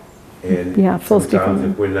 Yeah. And Yeah, fools before sometimes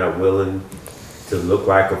men. if we're not willing to look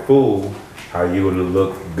like a fool, how you going to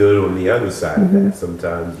look good on the other side of that?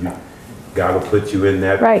 Sometimes God will put you in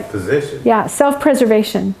that Mm-hmm. Right. position. Yeah.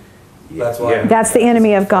 Self-preservation. That's why. That's the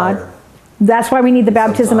enemy of God. Fire. That's why we need the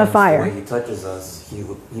baptism of Sometimes fire. The way he touches us,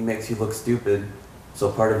 he makes you look stupid, so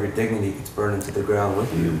part of your dignity gets burned into the ground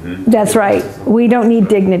with you. That's right. We don't need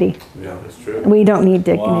dignity. Yeah. That's true. We don't need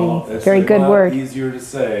Well, dignity. it's Very a good lot word. easier to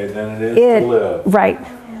say than it is It, to live. right.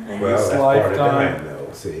 In Well, this that's part of the lifetime, time, though.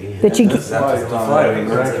 See, That you, this Baptism of lifetime, fire, he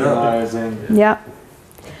burns it up. recognizing yeah.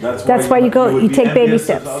 that's why you go- would you be take baby envious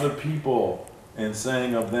steps. of other people and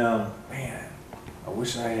saying of them, man, I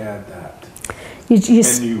wish I had that. You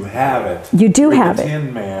And you have it. You do With have the it.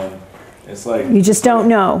 Tin Man, it's like you just don't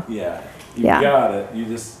know. yeah, you Yeah. got it. You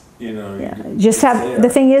just Yeah. you Just it's have, there. the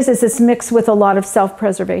thing is it's mixed with a lot of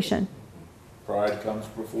self-preservation. Pride comes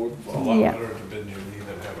before the A fall. lot Yeah. better to bend your knee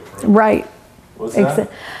than have it broken. Right. What's Exa- that?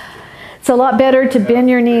 It's a lot better to bend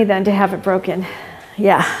your knee than to have it broken.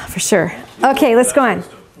 Yeah, for sure. Okay, let's go on.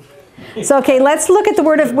 So, okay, let's look at the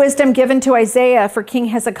word of wisdom given to Isaiah for King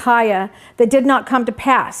Hezekiah that did not come to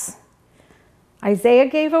pass. Isaiah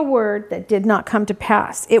gave a word that did not come to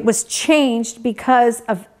pass. It was changed because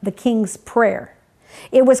of the king's prayer.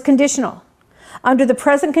 It was conditional. Under the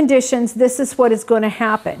present conditions, this is what is going to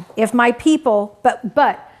happen. If my people,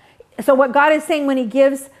 so what God is saying when he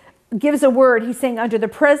gives a word, he's saying under the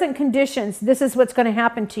present conditions, this is what's going to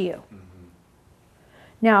happen to you.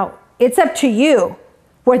 Now, it's up to you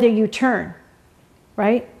whether you turn,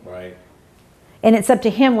 right? Right. And it's up to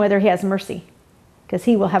him whether he has mercy, because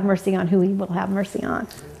he will have mercy on who he will have mercy on,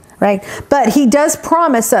 right? But he does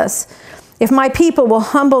promise us, if my people will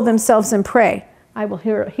humble themselves and pray, I will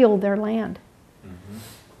heal their land.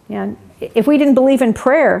 And if we didn't believe in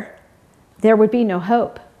prayer, there would be no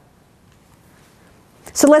hope.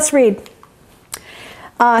 So let's read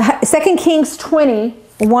 2 Kings 20,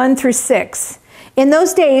 1 through 6. In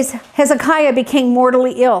those days, Hezekiah became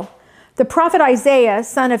mortally ill. The prophet Isaiah,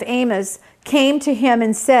 son of Amos, came to him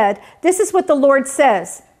and said, "This is what the Lord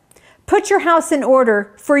says. Put your house in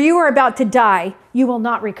order, for you are about to die. You will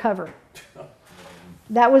not recover."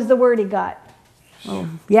 That was the word he got. Oh,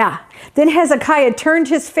 yeah. Then Hezekiah turned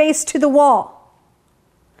his face to the wall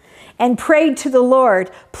and prayed to the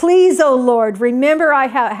Lord, "Please, O Lord, remember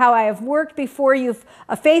how I have worked before you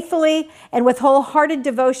faithfully and with wholehearted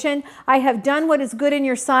devotion. I have done what is good in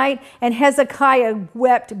your sight." And Hezekiah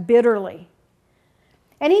wept bitterly.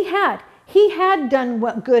 And he had done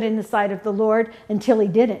what good in the sight of the Lord until he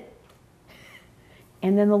didn't.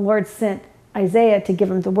 And then the Lord sent Isaiah to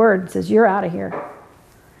give him the word and says, "You're out of here."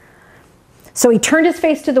 So he turned his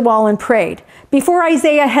face to the wall and prayed. Before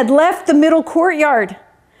Isaiah had left the middle courtyard,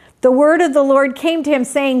 the word of the Lord came to him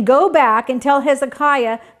saying, "Go back and tell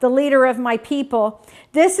Hezekiah, the leader of my people,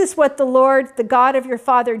 this is what the Lord, the God of your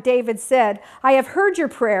father David said. I have heard your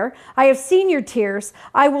prayer. I have seen your tears.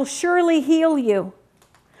 I will surely heal you.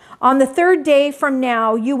 On the third day from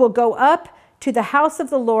now, you will go up to the house of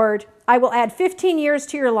the Lord. I will add 15 years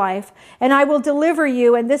to your life, and I will deliver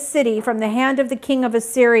you and this city from the hand of the king of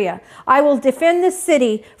Assyria. I will defend this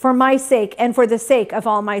city for my sake and for the sake of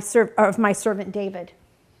all my servant David."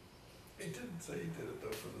 He didn't say he did it though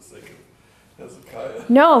for the sake of Hezekiah.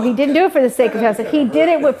 No, he didn't do it for the sake of Hezekiah. He did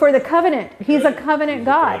it for the covenant. He's a covenant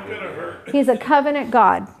God. He's a covenant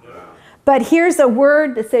God. But here's a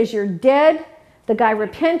word that says you're dead. The guy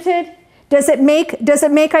repented. Does it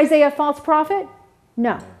make Isaiah a false prophet?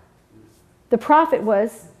 No. The prophet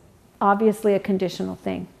was obviously a conditional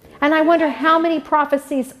thing. And I wonder how many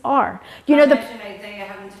prophecies are. Imagine Isaiah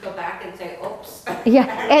having to go back and say, oops. Yeah,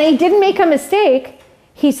 and he didn't make a mistake.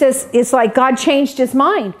 He says it's like God changed his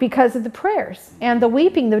mind because of the prayers and the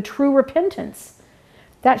weeping, the true repentance.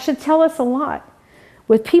 That should tell us a lot.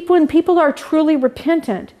 When people are truly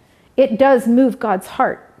repentant, it does move God's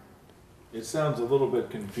heart. It sounds a little bit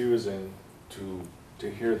confusing to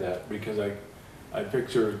hear that, because I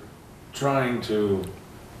picture trying to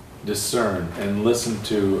discern and listen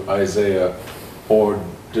to Isaiah, or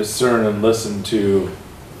discern and listen to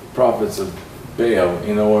prophets of Baal,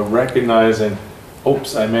 or recognizing,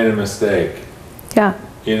 oops, I made a mistake. Yeah.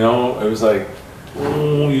 It was like,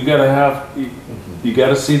 you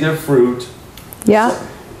gotta see their fruit. Yeah.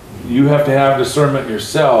 You have to have discernment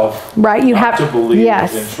yourself. Right. You not have to believe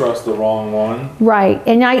yes. and trust the wrong one. Right.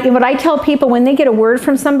 And what I tell people when they get a word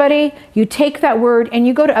from somebody, you take that word and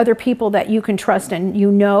you go to other people that you can trust and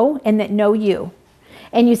you know and that know you.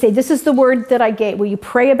 And you say, this is the word that I gave. Will you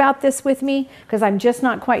pray about this with me? Because I'm just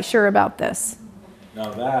not quite sure about this.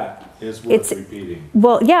 Now that is worth repeating.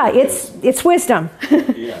 Well, yeah, it's wisdom. Yeah,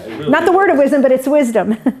 it really Not the word of wisdom, but it's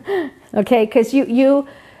wisdom. Okay, because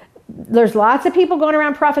there's lots of people going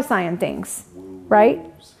around prophesying things, right?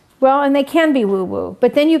 Well, and they can be woo-woo.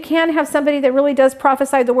 But then you can have somebody that really does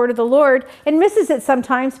prophesy the word of the Lord and misses it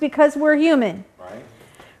sometimes because we're human.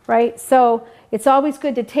 Right? So it's always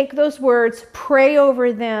good to take those words, pray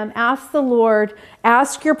over them, ask the Lord,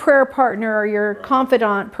 ask your prayer partner or your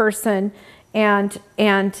confidant person, and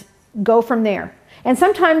go from there. And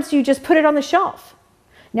sometimes you just put it on the shelf.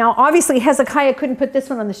 Now, obviously, Hezekiah couldn't put this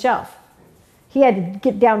one on the shelf. He had to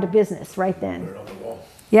get down to business right then. Put it on the wall.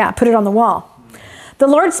 Yeah, put it on the wall. The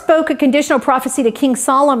Lord spoke a conditional prophecy to King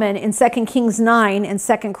Solomon in 2 Kings 9 and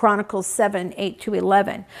 2 Chronicles 7,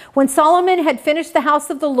 8-11. When Solomon had finished the house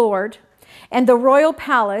of the Lord and the royal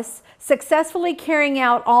palace, successfully carrying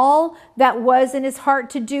out all that was in his heart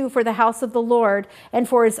to do for the house of the Lord and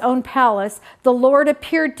for his own palace, the Lord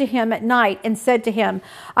appeared to him at night and said to him,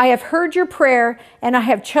 I have heard your prayer, and I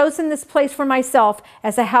have chosen this place for myself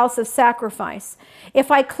as a house of sacrifice. If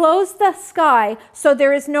I close the sky so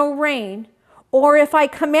there is no rain, or if I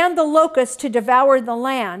command the locusts to devour the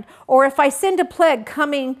land, or if I send a plague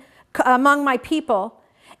coming among my people,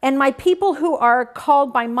 and my people who are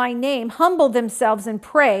called by my name humble themselves and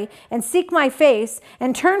pray and seek my face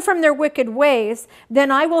and turn from their wicked ways, then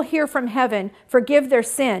I will hear from heaven, forgive their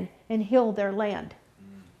sin, and heal their land.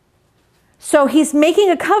 So he's making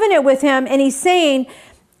a covenant with him, and he's saying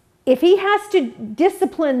if he has to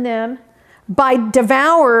discipline them by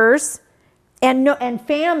devourers and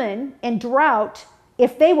famine and drought,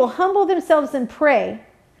 if they will humble themselves and pray,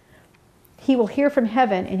 he will hear from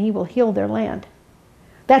heaven and he will heal their land.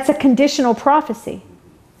 That's a conditional prophecy.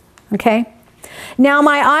 Okay? Now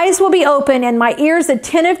my eyes will be open and my ears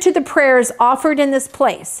attentive to the prayers offered in this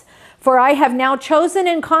place. For I have now chosen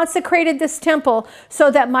and consecrated this temple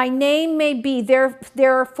so that my name may be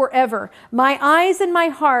there forever. My eyes and my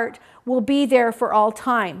heart will be there for all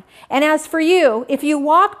time. And as for you, if you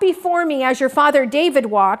walk before me as your father David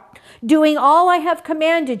walked, doing all I have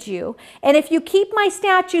commanded you, and if you keep my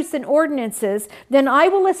statutes and ordinances, then I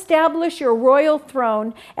will establish your royal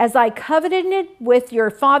throne as I covenanted it with your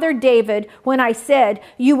father David when I said,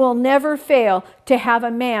 you will never fail to have a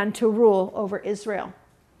man to rule over Israel.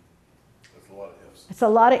 That's a lot of ifs. It's a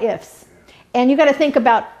lot of ifs. And you got to think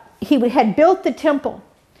about, he had built the temple.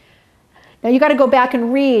 Now you got to go back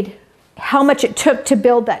and read how much it took to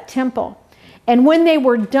build that temple. And when they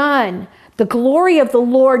were done, the glory of the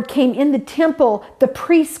Lord came in the temple. The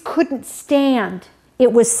priests couldn't stand.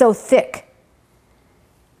 It was so thick.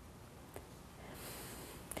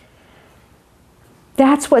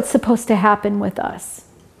 That's what's supposed to happen with us.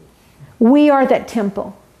 We are that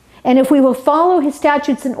temple. And if we will follow his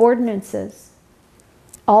statutes and ordinances,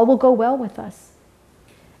 all will go well with us.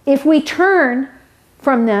 If we turn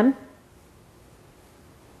from them,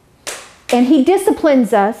 and he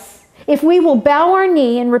disciplines us, if we will bow our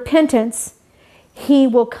knee in repentance, he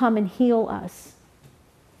will come and heal us.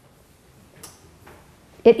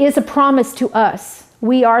 It is a promise to us.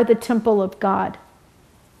 We are the temple of God.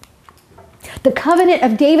 The covenant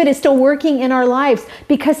of David is still working in our lives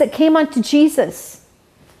because it came unto Jesus.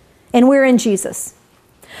 And we're in Jesus.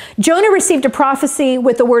 Jonah received a prophecy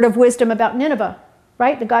with the word of wisdom about Nineveh,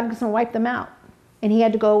 right? That God was going to wipe them out. And he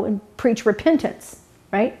had to go and preach repentance,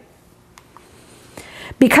 right?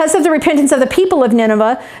 Because of the repentance of the people of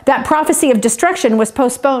Nineveh, that prophecy of destruction was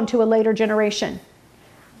postponed to a later generation.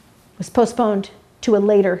 Was postponed to a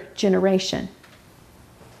later generation.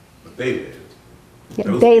 But they lived.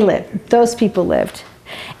 Yeah, they lived. Those people lived.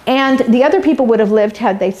 And the other people would have lived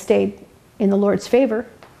had they stayed in the Lord's favor.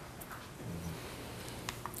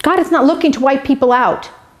 God is not looking to wipe people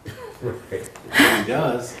out. He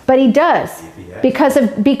does. But he does.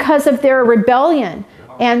 Because of their rebellion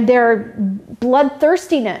and their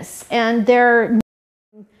bloodthirstiness and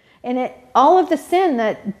all of the sin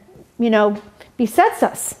that, besets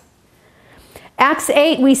us. Acts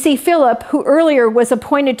 8, we see Philip, who earlier was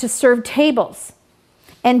appointed to serve tables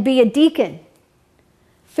and be a deacon.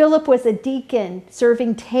 Philip was a deacon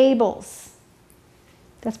serving tables.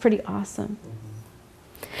 That's pretty awesome.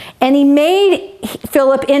 And he made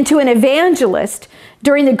Philip into an evangelist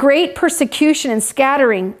during the great persecution and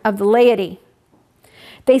scattering of the laity.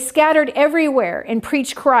 They scattered everywhere and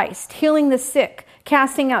preached Christ, healing the sick,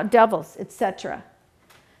 casting out devils, etc.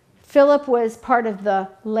 Philip was part of the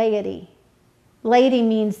laity. Laity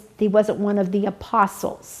means he wasn't one of the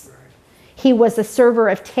apostles. He was a server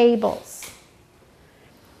of tables.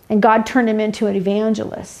 And God turned him into an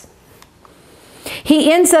evangelist.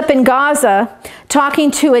 He ends up in Gaza talking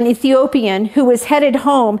to an Ethiopian who was headed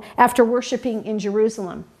home after worshiping in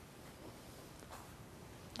Jerusalem.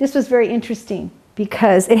 This was very interesting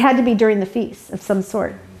because it had to be during the feast of some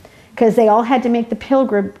sort, because they all had to make the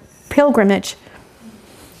pilgrimage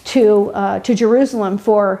to Jerusalem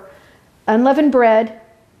for unleavened bread,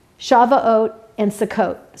 Shavuot, and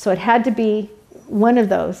Sukkot. So it had to be one of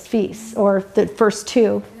those feasts, or the first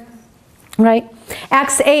two. Right?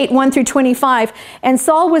 Acts 8, 1 through 25. And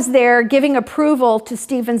Saul was there giving approval to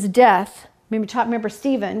Stephen's death. Remember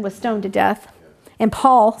Stephen was stoned to death. And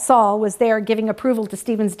Saul, was there giving approval to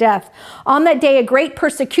Stephen's death. On that day, a great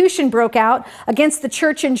persecution broke out against the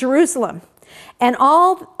church in Jerusalem. And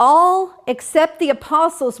all except the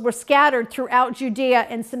apostles were scattered throughout Judea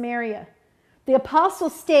and Samaria. The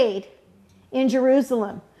apostles stayed in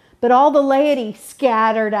Jerusalem, but all the laity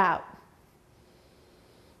scattered out.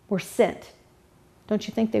 Were sent. Don't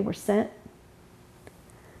you think they were sent?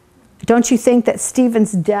 Don't you think that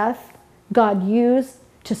Stephen's death God used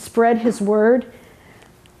to spread his word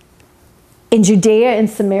in Judea and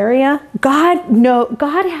Samaria?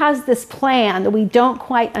 God has this plan that we don't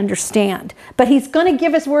quite understand, but he's going to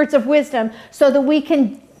give us words of wisdom so that we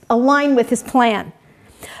can align with his plan.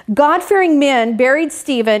 God-fearing men buried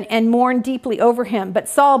Stephen and mourned deeply over him, but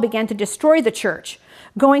Saul began to destroy the church.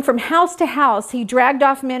 Going from house to house, he dragged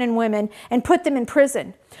off men and women and put them in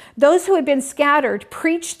prison. Those who had been scattered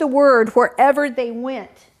preached the word wherever they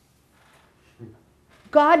went.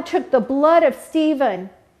 God took the blood of Stephen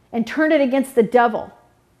and turned it against the devil.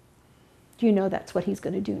 Do you know that's what he's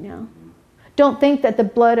going to do now? Don't think that the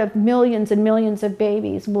blood of millions and millions of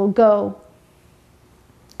babies will go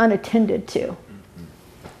unattended to.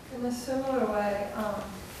 In a similar way,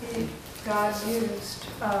 God used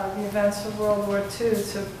the events of World War II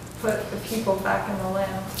to put the people back in the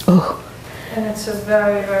land. Oh. And it's a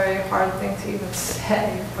very, very hard thing to even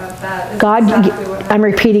say, but that is God, exactly what happened. I'm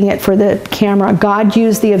repeating it for the camera. God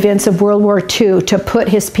used the events of World War II to put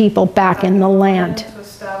his people back in the land.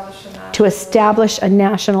 To establish a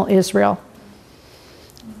national Israel.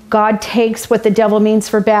 God takes what the devil means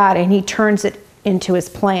for bad and he turns it into his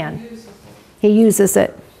plan. He uses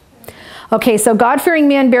it. Okay, so God-fearing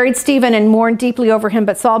men buried Stephen and mourned deeply over him,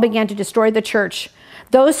 but Saul began to destroy the church.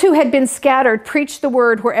 Those who had been scattered preached the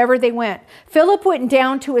word wherever they went. Philip went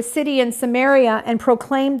down to a city in Samaria and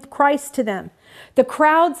proclaimed Christ to them. The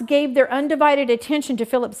crowds gave their undivided attention to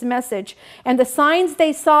Philip's message and the signs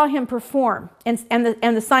they saw him perform, and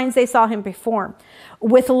the signs they saw him perform.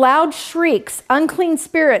 With loud shrieks, unclean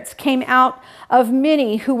spirits came out of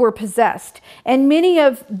many who were possessed, and many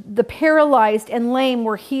of the paralyzed and lame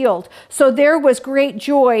were healed. So there was great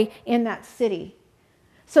joy in that city.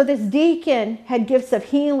 So this deacon had gifts of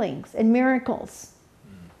healings and miracles.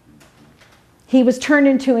 He was turned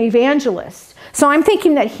into an evangelist. So I'm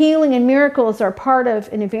thinking that healing and miracles are part of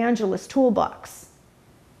an evangelist toolbox.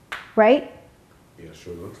 Right? Yeah,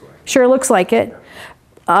 sure looks like it. Sure looks like it.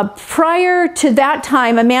 Prior to that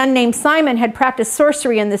time, a man named Simon had practiced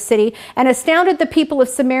sorcery in the city and astounded the people of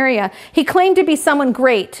Samaria. He claimed to be someone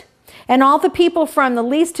great. And all the people from the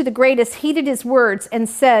least to the greatest heeded his words and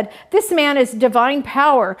said, "This man is divine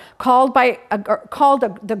power, called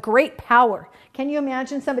the great power." Can you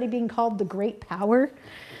imagine somebody being called the great power?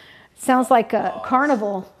 Sounds like a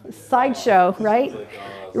carnival sideshow, right?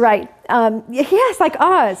 Right. Yes, like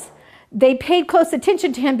Oz. They paid close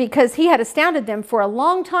attention to him because he had astounded them for a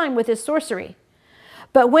long time with his sorcery.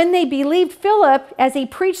 But when they believed Philip as he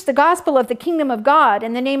preached the gospel of the kingdom of God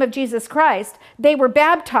in the name of Jesus Christ, they were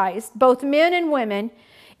baptized, both men and women.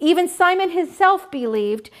 Even Simon himself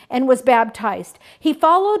believed and was baptized. He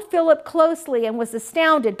followed Philip closely and was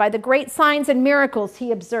astounded by the great signs and miracles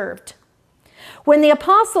he observed. When the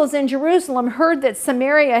apostles in Jerusalem heard that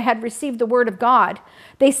Samaria had received the word of God,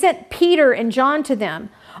 they sent Peter and John to them.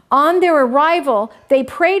 On their arrival, they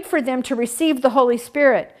prayed for them to receive the Holy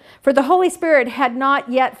Spirit, for the Holy Spirit had not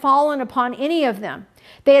yet fallen upon any of them.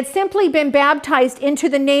 They had simply been baptized into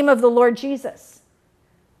the name of the Lord Jesus.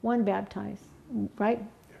 One baptized, right?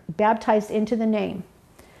 Baptized into the name.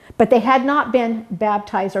 But they had not been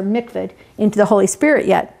baptized or mikvahed into the Holy Spirit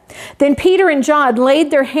yet. Then Peter and John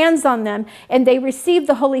laid their hands on them and they received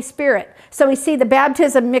the Holy Spirit. So we see the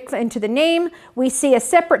baptism mikvah into the name. We see a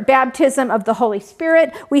separate baptism of the Holy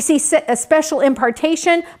Spirit. We see a special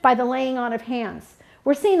impartation by the laying on of hands.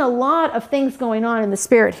 We're seeing a lot of things going on in the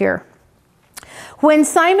Spirit here. When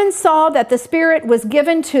Simon saw that the Spirit was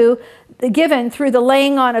given through the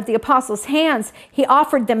laying on of the apostles' hands, he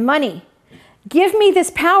offered them money. Give me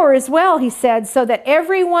this power as well, he said, so that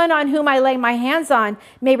everyone on whom I lay my hands on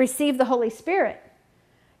may receive the Holy Spirit.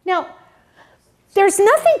 Now, there's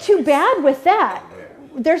nothing too bad with that.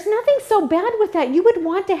 There's nothing so bad with that. You would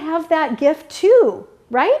want to have that gift too,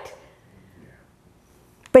 right?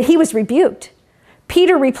 But he was rebuked.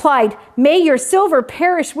 Peter replied, may your silver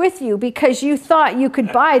perish with you because you thought you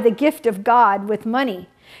could buy the gift of God with money.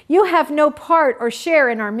 You have no part or share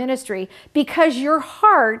in our ministry because your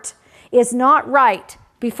heart is not right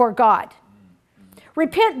before God.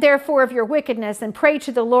 Repent therefore of your wickedness and pray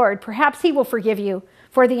to the Lord. Perhaps he will forgive you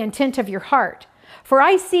for the intent of your heart. For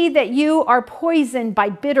I see that you are poisoned by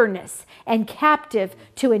bitterness and captive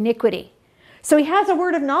to iniquity. So he has a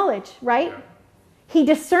word of knowledge, right? He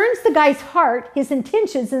discerns the guy's heart, his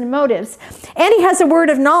intentions and motives, and he has a word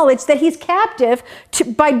of knowledge that he's captive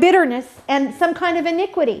by bitterness and some kind of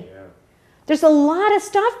iniquity. There's a lot of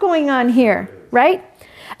stuff going on here, right?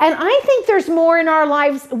 And I think there's more in our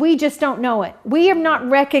lives, we just don't know it. We have not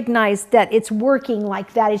recognized that it's working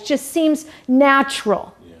like that. It just seems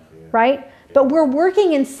natural, right? But we're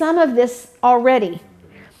working in some of this already.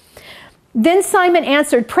 Then Simon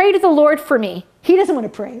answered, pray to the Lord for me. He doesn't want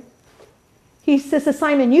to pray. He says to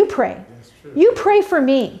Simon, you pray. You pray for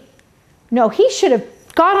me. No, he should have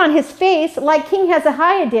got on his face like King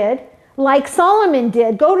Hezekiah did, like Solomon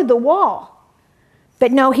did, go to the wall.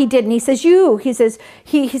 But no, he didn't. He says, you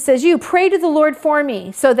pray to the Lord for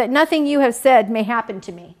me so that nothing you have said may happen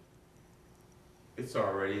to me. It's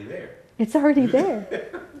already there. It's already there.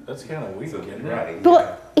 That's kind of weak, isn't it? Right.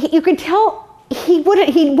 Well, you could tell he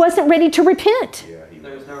wasn't ready to repent. Yeah,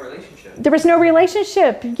 There was no relationship. There was no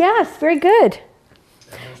relationship. Yes, very good.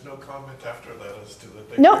 And there's no comment after that as to that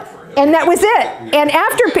they No, prayed for him. and that was it.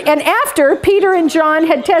 And after Peter and John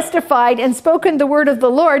had testified and spoken the word of the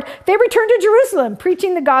Lord, they returned to Jerusalem,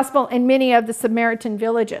 preaching the gospel in many of the Samaritan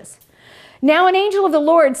villages. Now an angel of the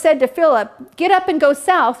Lord said to Philip, get up and go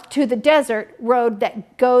south to the desert road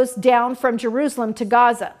that goes down from Jerusalem to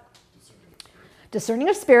Gaza. Discerning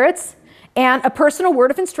of spirits and a personal word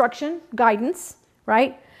of instruction, guidance,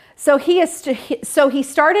 right? So he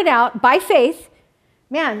started out by faith.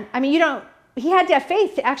 Man, I mean, he had to have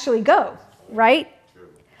faith to actually go, right?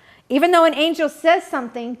 Even though an angel says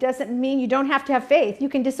something doesn't mean you don't have to have faith. You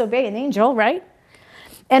can disobey an angel, right?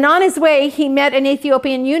 And on his way, he met an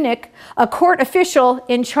Ethiopian eunuch, a court official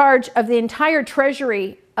in charge of the entire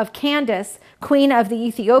treasury of Candace, queen of the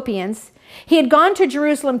Ethiopians. He had gone to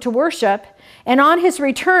Jerusalem to worship, and on his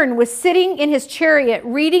return was sitting in his chariot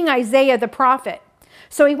reading Isaiah the prophet.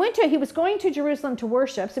 So he was going to Jerusalem to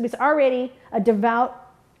worship, so he was already a devout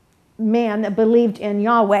man that believed in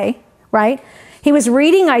Yahweh, right? He was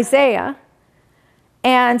reading Isaiah.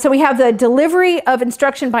 And so we have the delivery of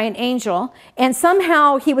instruction by an angel, and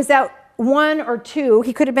somehow he was at 1 or 2.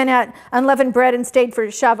 He could have been at unleavened bread and stayed for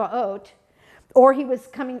Shavuot, or he was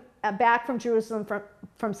coming back from Jerusalem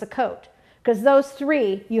from Sukkot, because those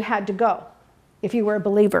 3 you had to go if you were a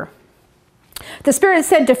believer. The Spirit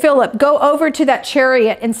said to Philip, go over to that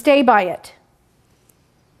chariot and stay by it.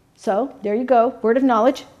 So there you go, word of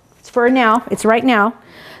knowledge. It's for now, it's right now.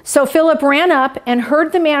 So Philip ran up and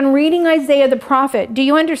heard the man reading Isaiah the prophet. Do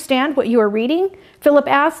you understand what you are reading? Philip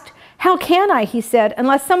asked. How can I, he said,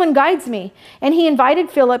 unless someone guides me? And he invited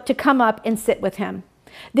Philip to come up and sit with him.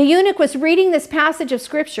 The eunuch was reading this passage of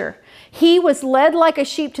scripture. He was led like a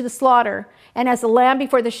sheep to the slaughter, and as a lamb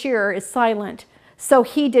before the shearer is silent, so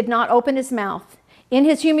he did not open his mouth. In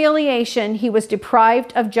his humiliation, he was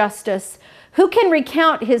deprived of justice. Who can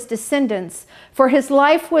recount his descendants? For his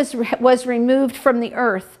life was removed from the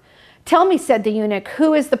earth. Tell me, said the eunuch,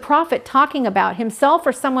 who is the prophet talking about, himself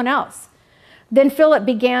or someone else? Then Philip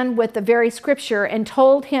began with the very scripture and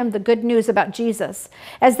told him the good news about Jesus.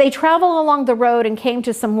 As they traveled along the road and came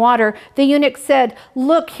to some water, the eunuch said,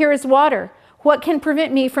 look, here is water. What can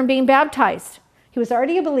prevent me from being baptized? He was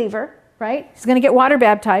already a believer, right? He's going to get water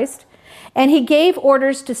baptized. And he gave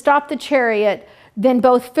orders to stop the chariot. Then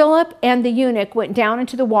both Philip and the eunuch went down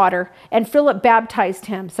into the water, and Philip baptized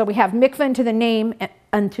him. So we have mikvah into the name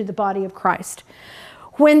and to the body of Christ.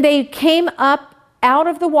 When they came up out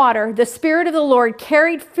of the water, the Spirit of the Lord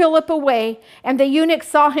carried Philip away, and the eunuch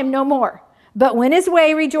saw him no more, but went his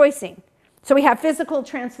way rejoicing. So we have physical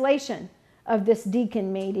translation of this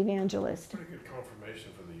deacon-made evangelist. Pretty good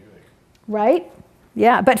confirmation for the eunuch. Right?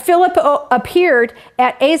 Yeah, but Philip appeared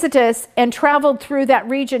at Azotus and traveled through that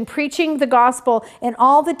region, preaching the gospel in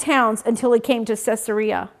all the towns until he came to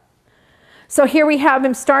Caesarea. So here we have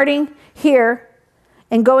him starting here,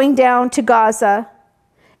 and going down to Gaza.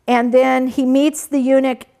 And then he meets the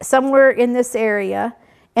eunuch somewhere in this area.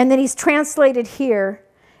 And then he's translated here.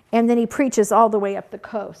 And then he preaches all the way up the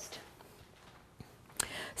coast.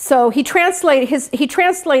 So he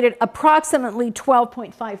translated approximately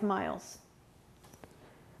 12.5 miles,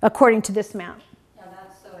 according to this map. Yeah,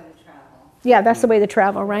 that's the way to travel. Yeah, that's the way to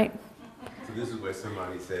travel, right? So this is where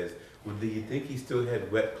somebody says, well, do you think he still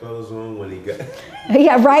had wet clothes on when he got...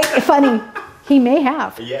 Yeah, right? Funny. He may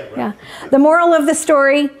have. Yeah, right. Yeah. The moral of the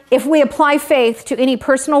story, if we apply faith to any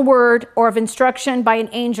personal word or of instruction by an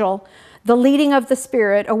angel, the leading of the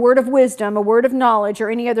Spirit, a word of wisdom, a word of knowledge, or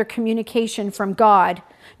any other communication from God,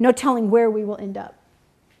 no telling where we will end up.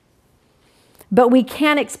 But we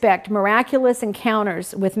can expect miraculous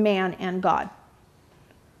encounters with man and God.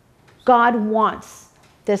 God wants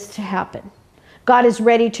this to happen. God is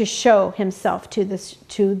ready to show himself to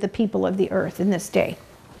the people of the earth in this day.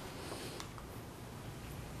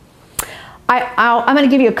 I'm going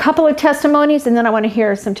to give you a couple of testimonies, and then I want to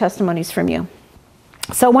hear some testimonies from you.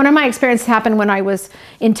 So one of my experiences happened when I was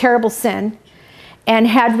in terrible sin and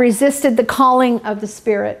had resisted the calling of the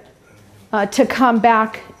Spirit to come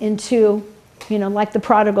back into, like the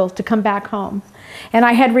prodigal, to come back home. And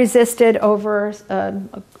I had resisted over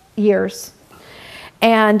years.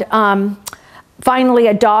 And finally,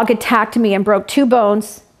 a dog attacked me and broke 2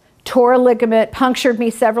 bones, tore a ligament, punctured me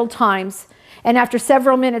several times. And after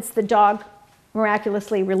several minutes, the dog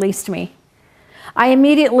miraculously released me. I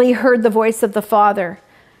immediately heard the voice of the Father.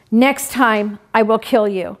 Next time, I will kill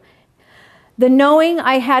you. The knowing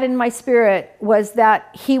I had in my spirit was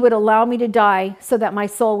that he would allow me to die so that my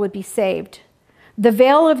soul would be saved. The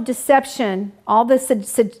veil of deception, all this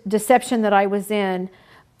deception that I was in,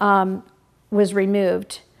 was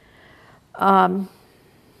removed.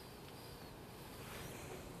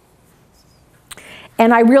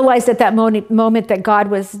 And I realized at that moment that God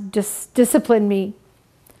was just disciplining me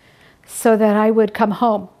so that I would come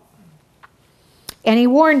home. And he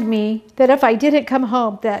warned me that if I didn't come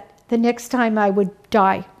home, that the next time I would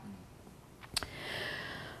die.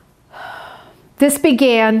 This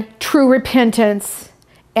began true repentance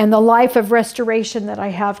and the life of restoration that I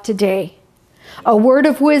have today. A word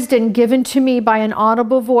of wisdom given to me by an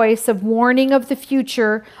audible voice of warning of the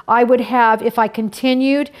future I would have if I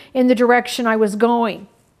continued in the direction I was going.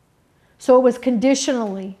 So it was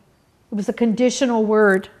conditionally. It was a conditional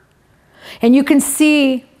word. And you can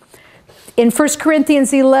see in 1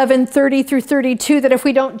 Corinthians 11, 30 through 32, that if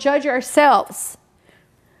we don't judge ourselves,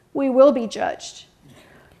 we will be judged.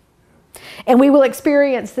 And we will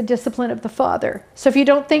experience the discipline of the Father. So if you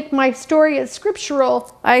don't think my story is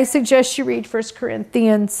scriptural, I suggest you read 1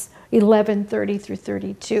 Corinthians 11, 30 through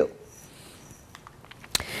 32.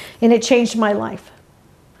 And it changed my life.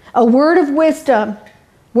 A word of wisdom,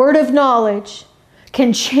 word of knowledge,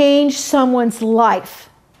 can change someone's life.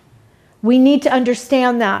 We need to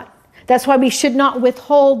understand that. That's why we should not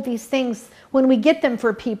withhold these things when we get them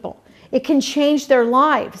for people. It can change their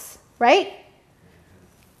lives, right?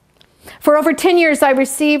 For over 10 years, I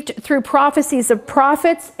received through prophecies of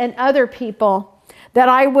prophets and other people that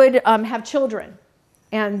I would have children.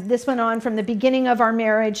 And this went on from the beginning of our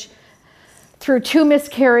marriage through 2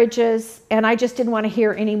 miscarriages, and I just didn't want to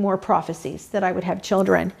hear any more prophecies that I would have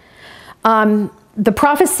children. The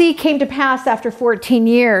prophecy came to pass after 14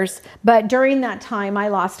 years, but during that time, I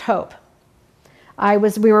lost hope.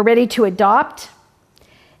 We were ready to adopt,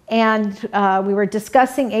 and we were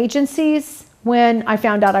discussing agencies when I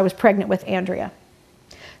found out I was pregnant with Andrea.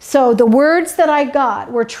 So the words that I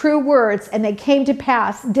got were true words, and they came to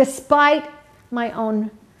pass despite my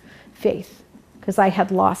own faith, because I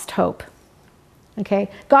had lost hope.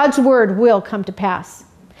 Okay? God's word will come to pass.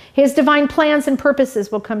 His divine plans and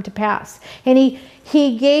purposes will come to pass. And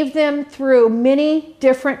he gave them through many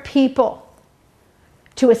different people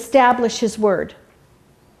to establish his word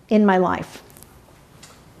in my life.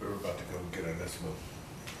 We were about to go get an Eskimo.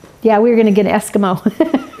 Yeah, we were going to get an Eskimo.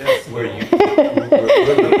 That's where you...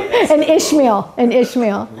 An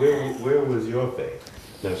Ishmael. Where was your faith?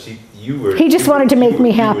 No, you were... He just wanted to make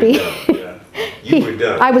me happy. You were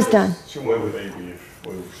done. I was done. She went with baby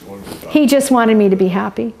when she wanted to adopt. He just wanted me to be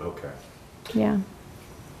happy. Okay. Yeah.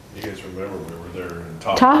 You guys remember we were there in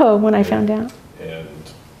Tahoe. Tahoe when I found out. And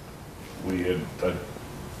we had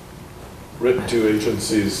written to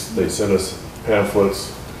agencies. They sent us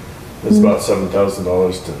pamphlets. It's about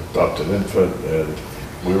 $7,000 to adopt an infant, and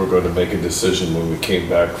we were going to make a decision when we came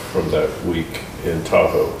back from that week in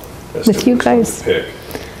Tahoe as With to you which one guys. to pick.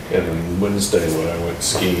 And then Wednesday when I went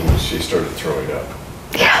skiing, she started throwing up.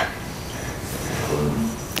 Yeah.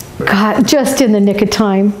 God, just in the nick of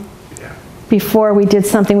time. Yeah. Before we did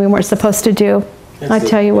something we weren't supposed to do. I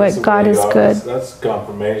tell you what, God is good. That's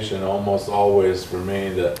confirmation almost always for me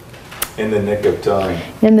that in the nick of time.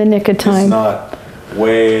 In the nick of It's time. not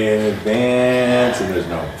way in advance and there's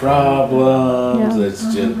no problems. Yeah.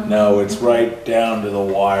 It's just, no, it's right down to the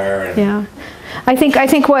wire. And Yeah. I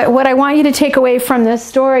think what I want you to take away from this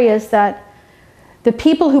story is that the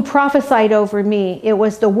people who prophesied over me, it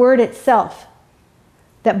was the word itself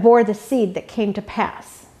that bore the seed that came to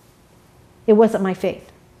pass. It wasn't my faith.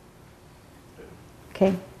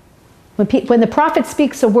 Okay? When the prophet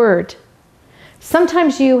speaks a word,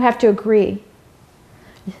 sometimes you have to agree.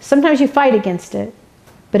 Sometimes you fight against it,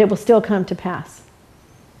 but it will still come to pass.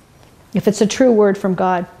 If it's a true word from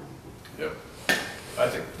God. Yep. I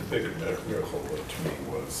think the bigger miracle to me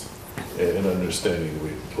was an understanding.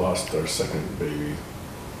 We lost our second baby.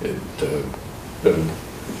 It been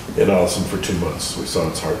in Allison for 2 months. We saw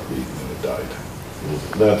its heartbeat and then it died.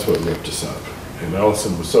 That's what lifted us up. And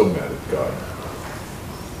Allison was so mad at God.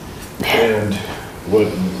 And what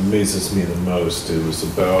amazes me the most, it was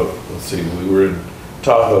about, let's see, we were in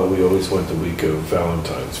Tahoe. We always went the week of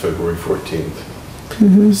Valentine's, February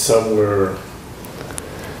 14th. Somewhere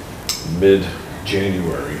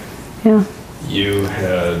mid-January, Yeah. you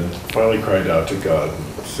had finally cried out to God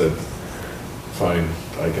and said, fine,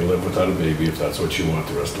 I can live without a baby if that's what you want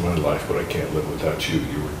the rest of my life, but I can't live without you.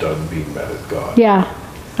 You were done being mad at God. Yeah.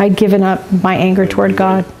 I'd given up my anger toward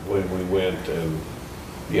God. When we went, and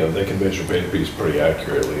they can measure babies pretty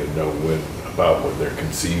accurately and know about when they're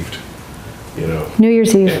conceived, New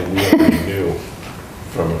Year's Eve. And we already knew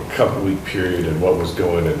from a couple-week period and what was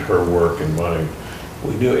going in her work and mine.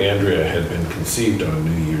 We knew Andrea had been conceived on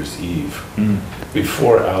New Year's Eve.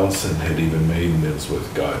 Before Allison had even made amends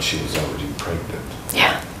with God, she was already pregnant.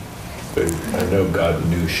 Yeah. But I know God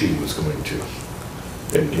knew she was going to,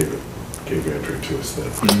 and gave Andrea to us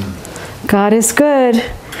then. God is good.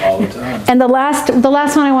 all the time. And the last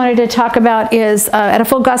one I wanted to talk about is at a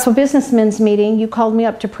Full Gospel Businessmen's meeting, you called me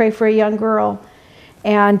up to pray for a young girl.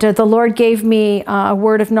 And the Lord gave me a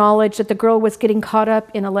word of knowledge that the girl was getting caught up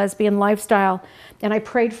in a lesbian lifestyle. And I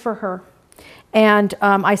prayed for her. And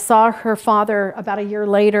I saw her father about a year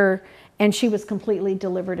later, and she was completely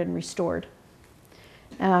delivered and restored.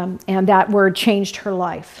 And that word changed her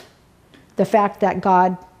life. The fact that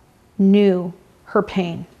God knew her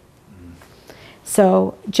pain.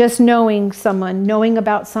 So just knowing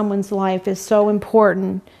about someone's life is so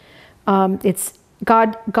important. It's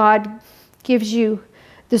God gives you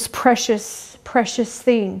this precious, precious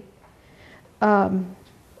thing. And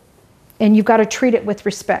you've got to treat it with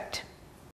respect.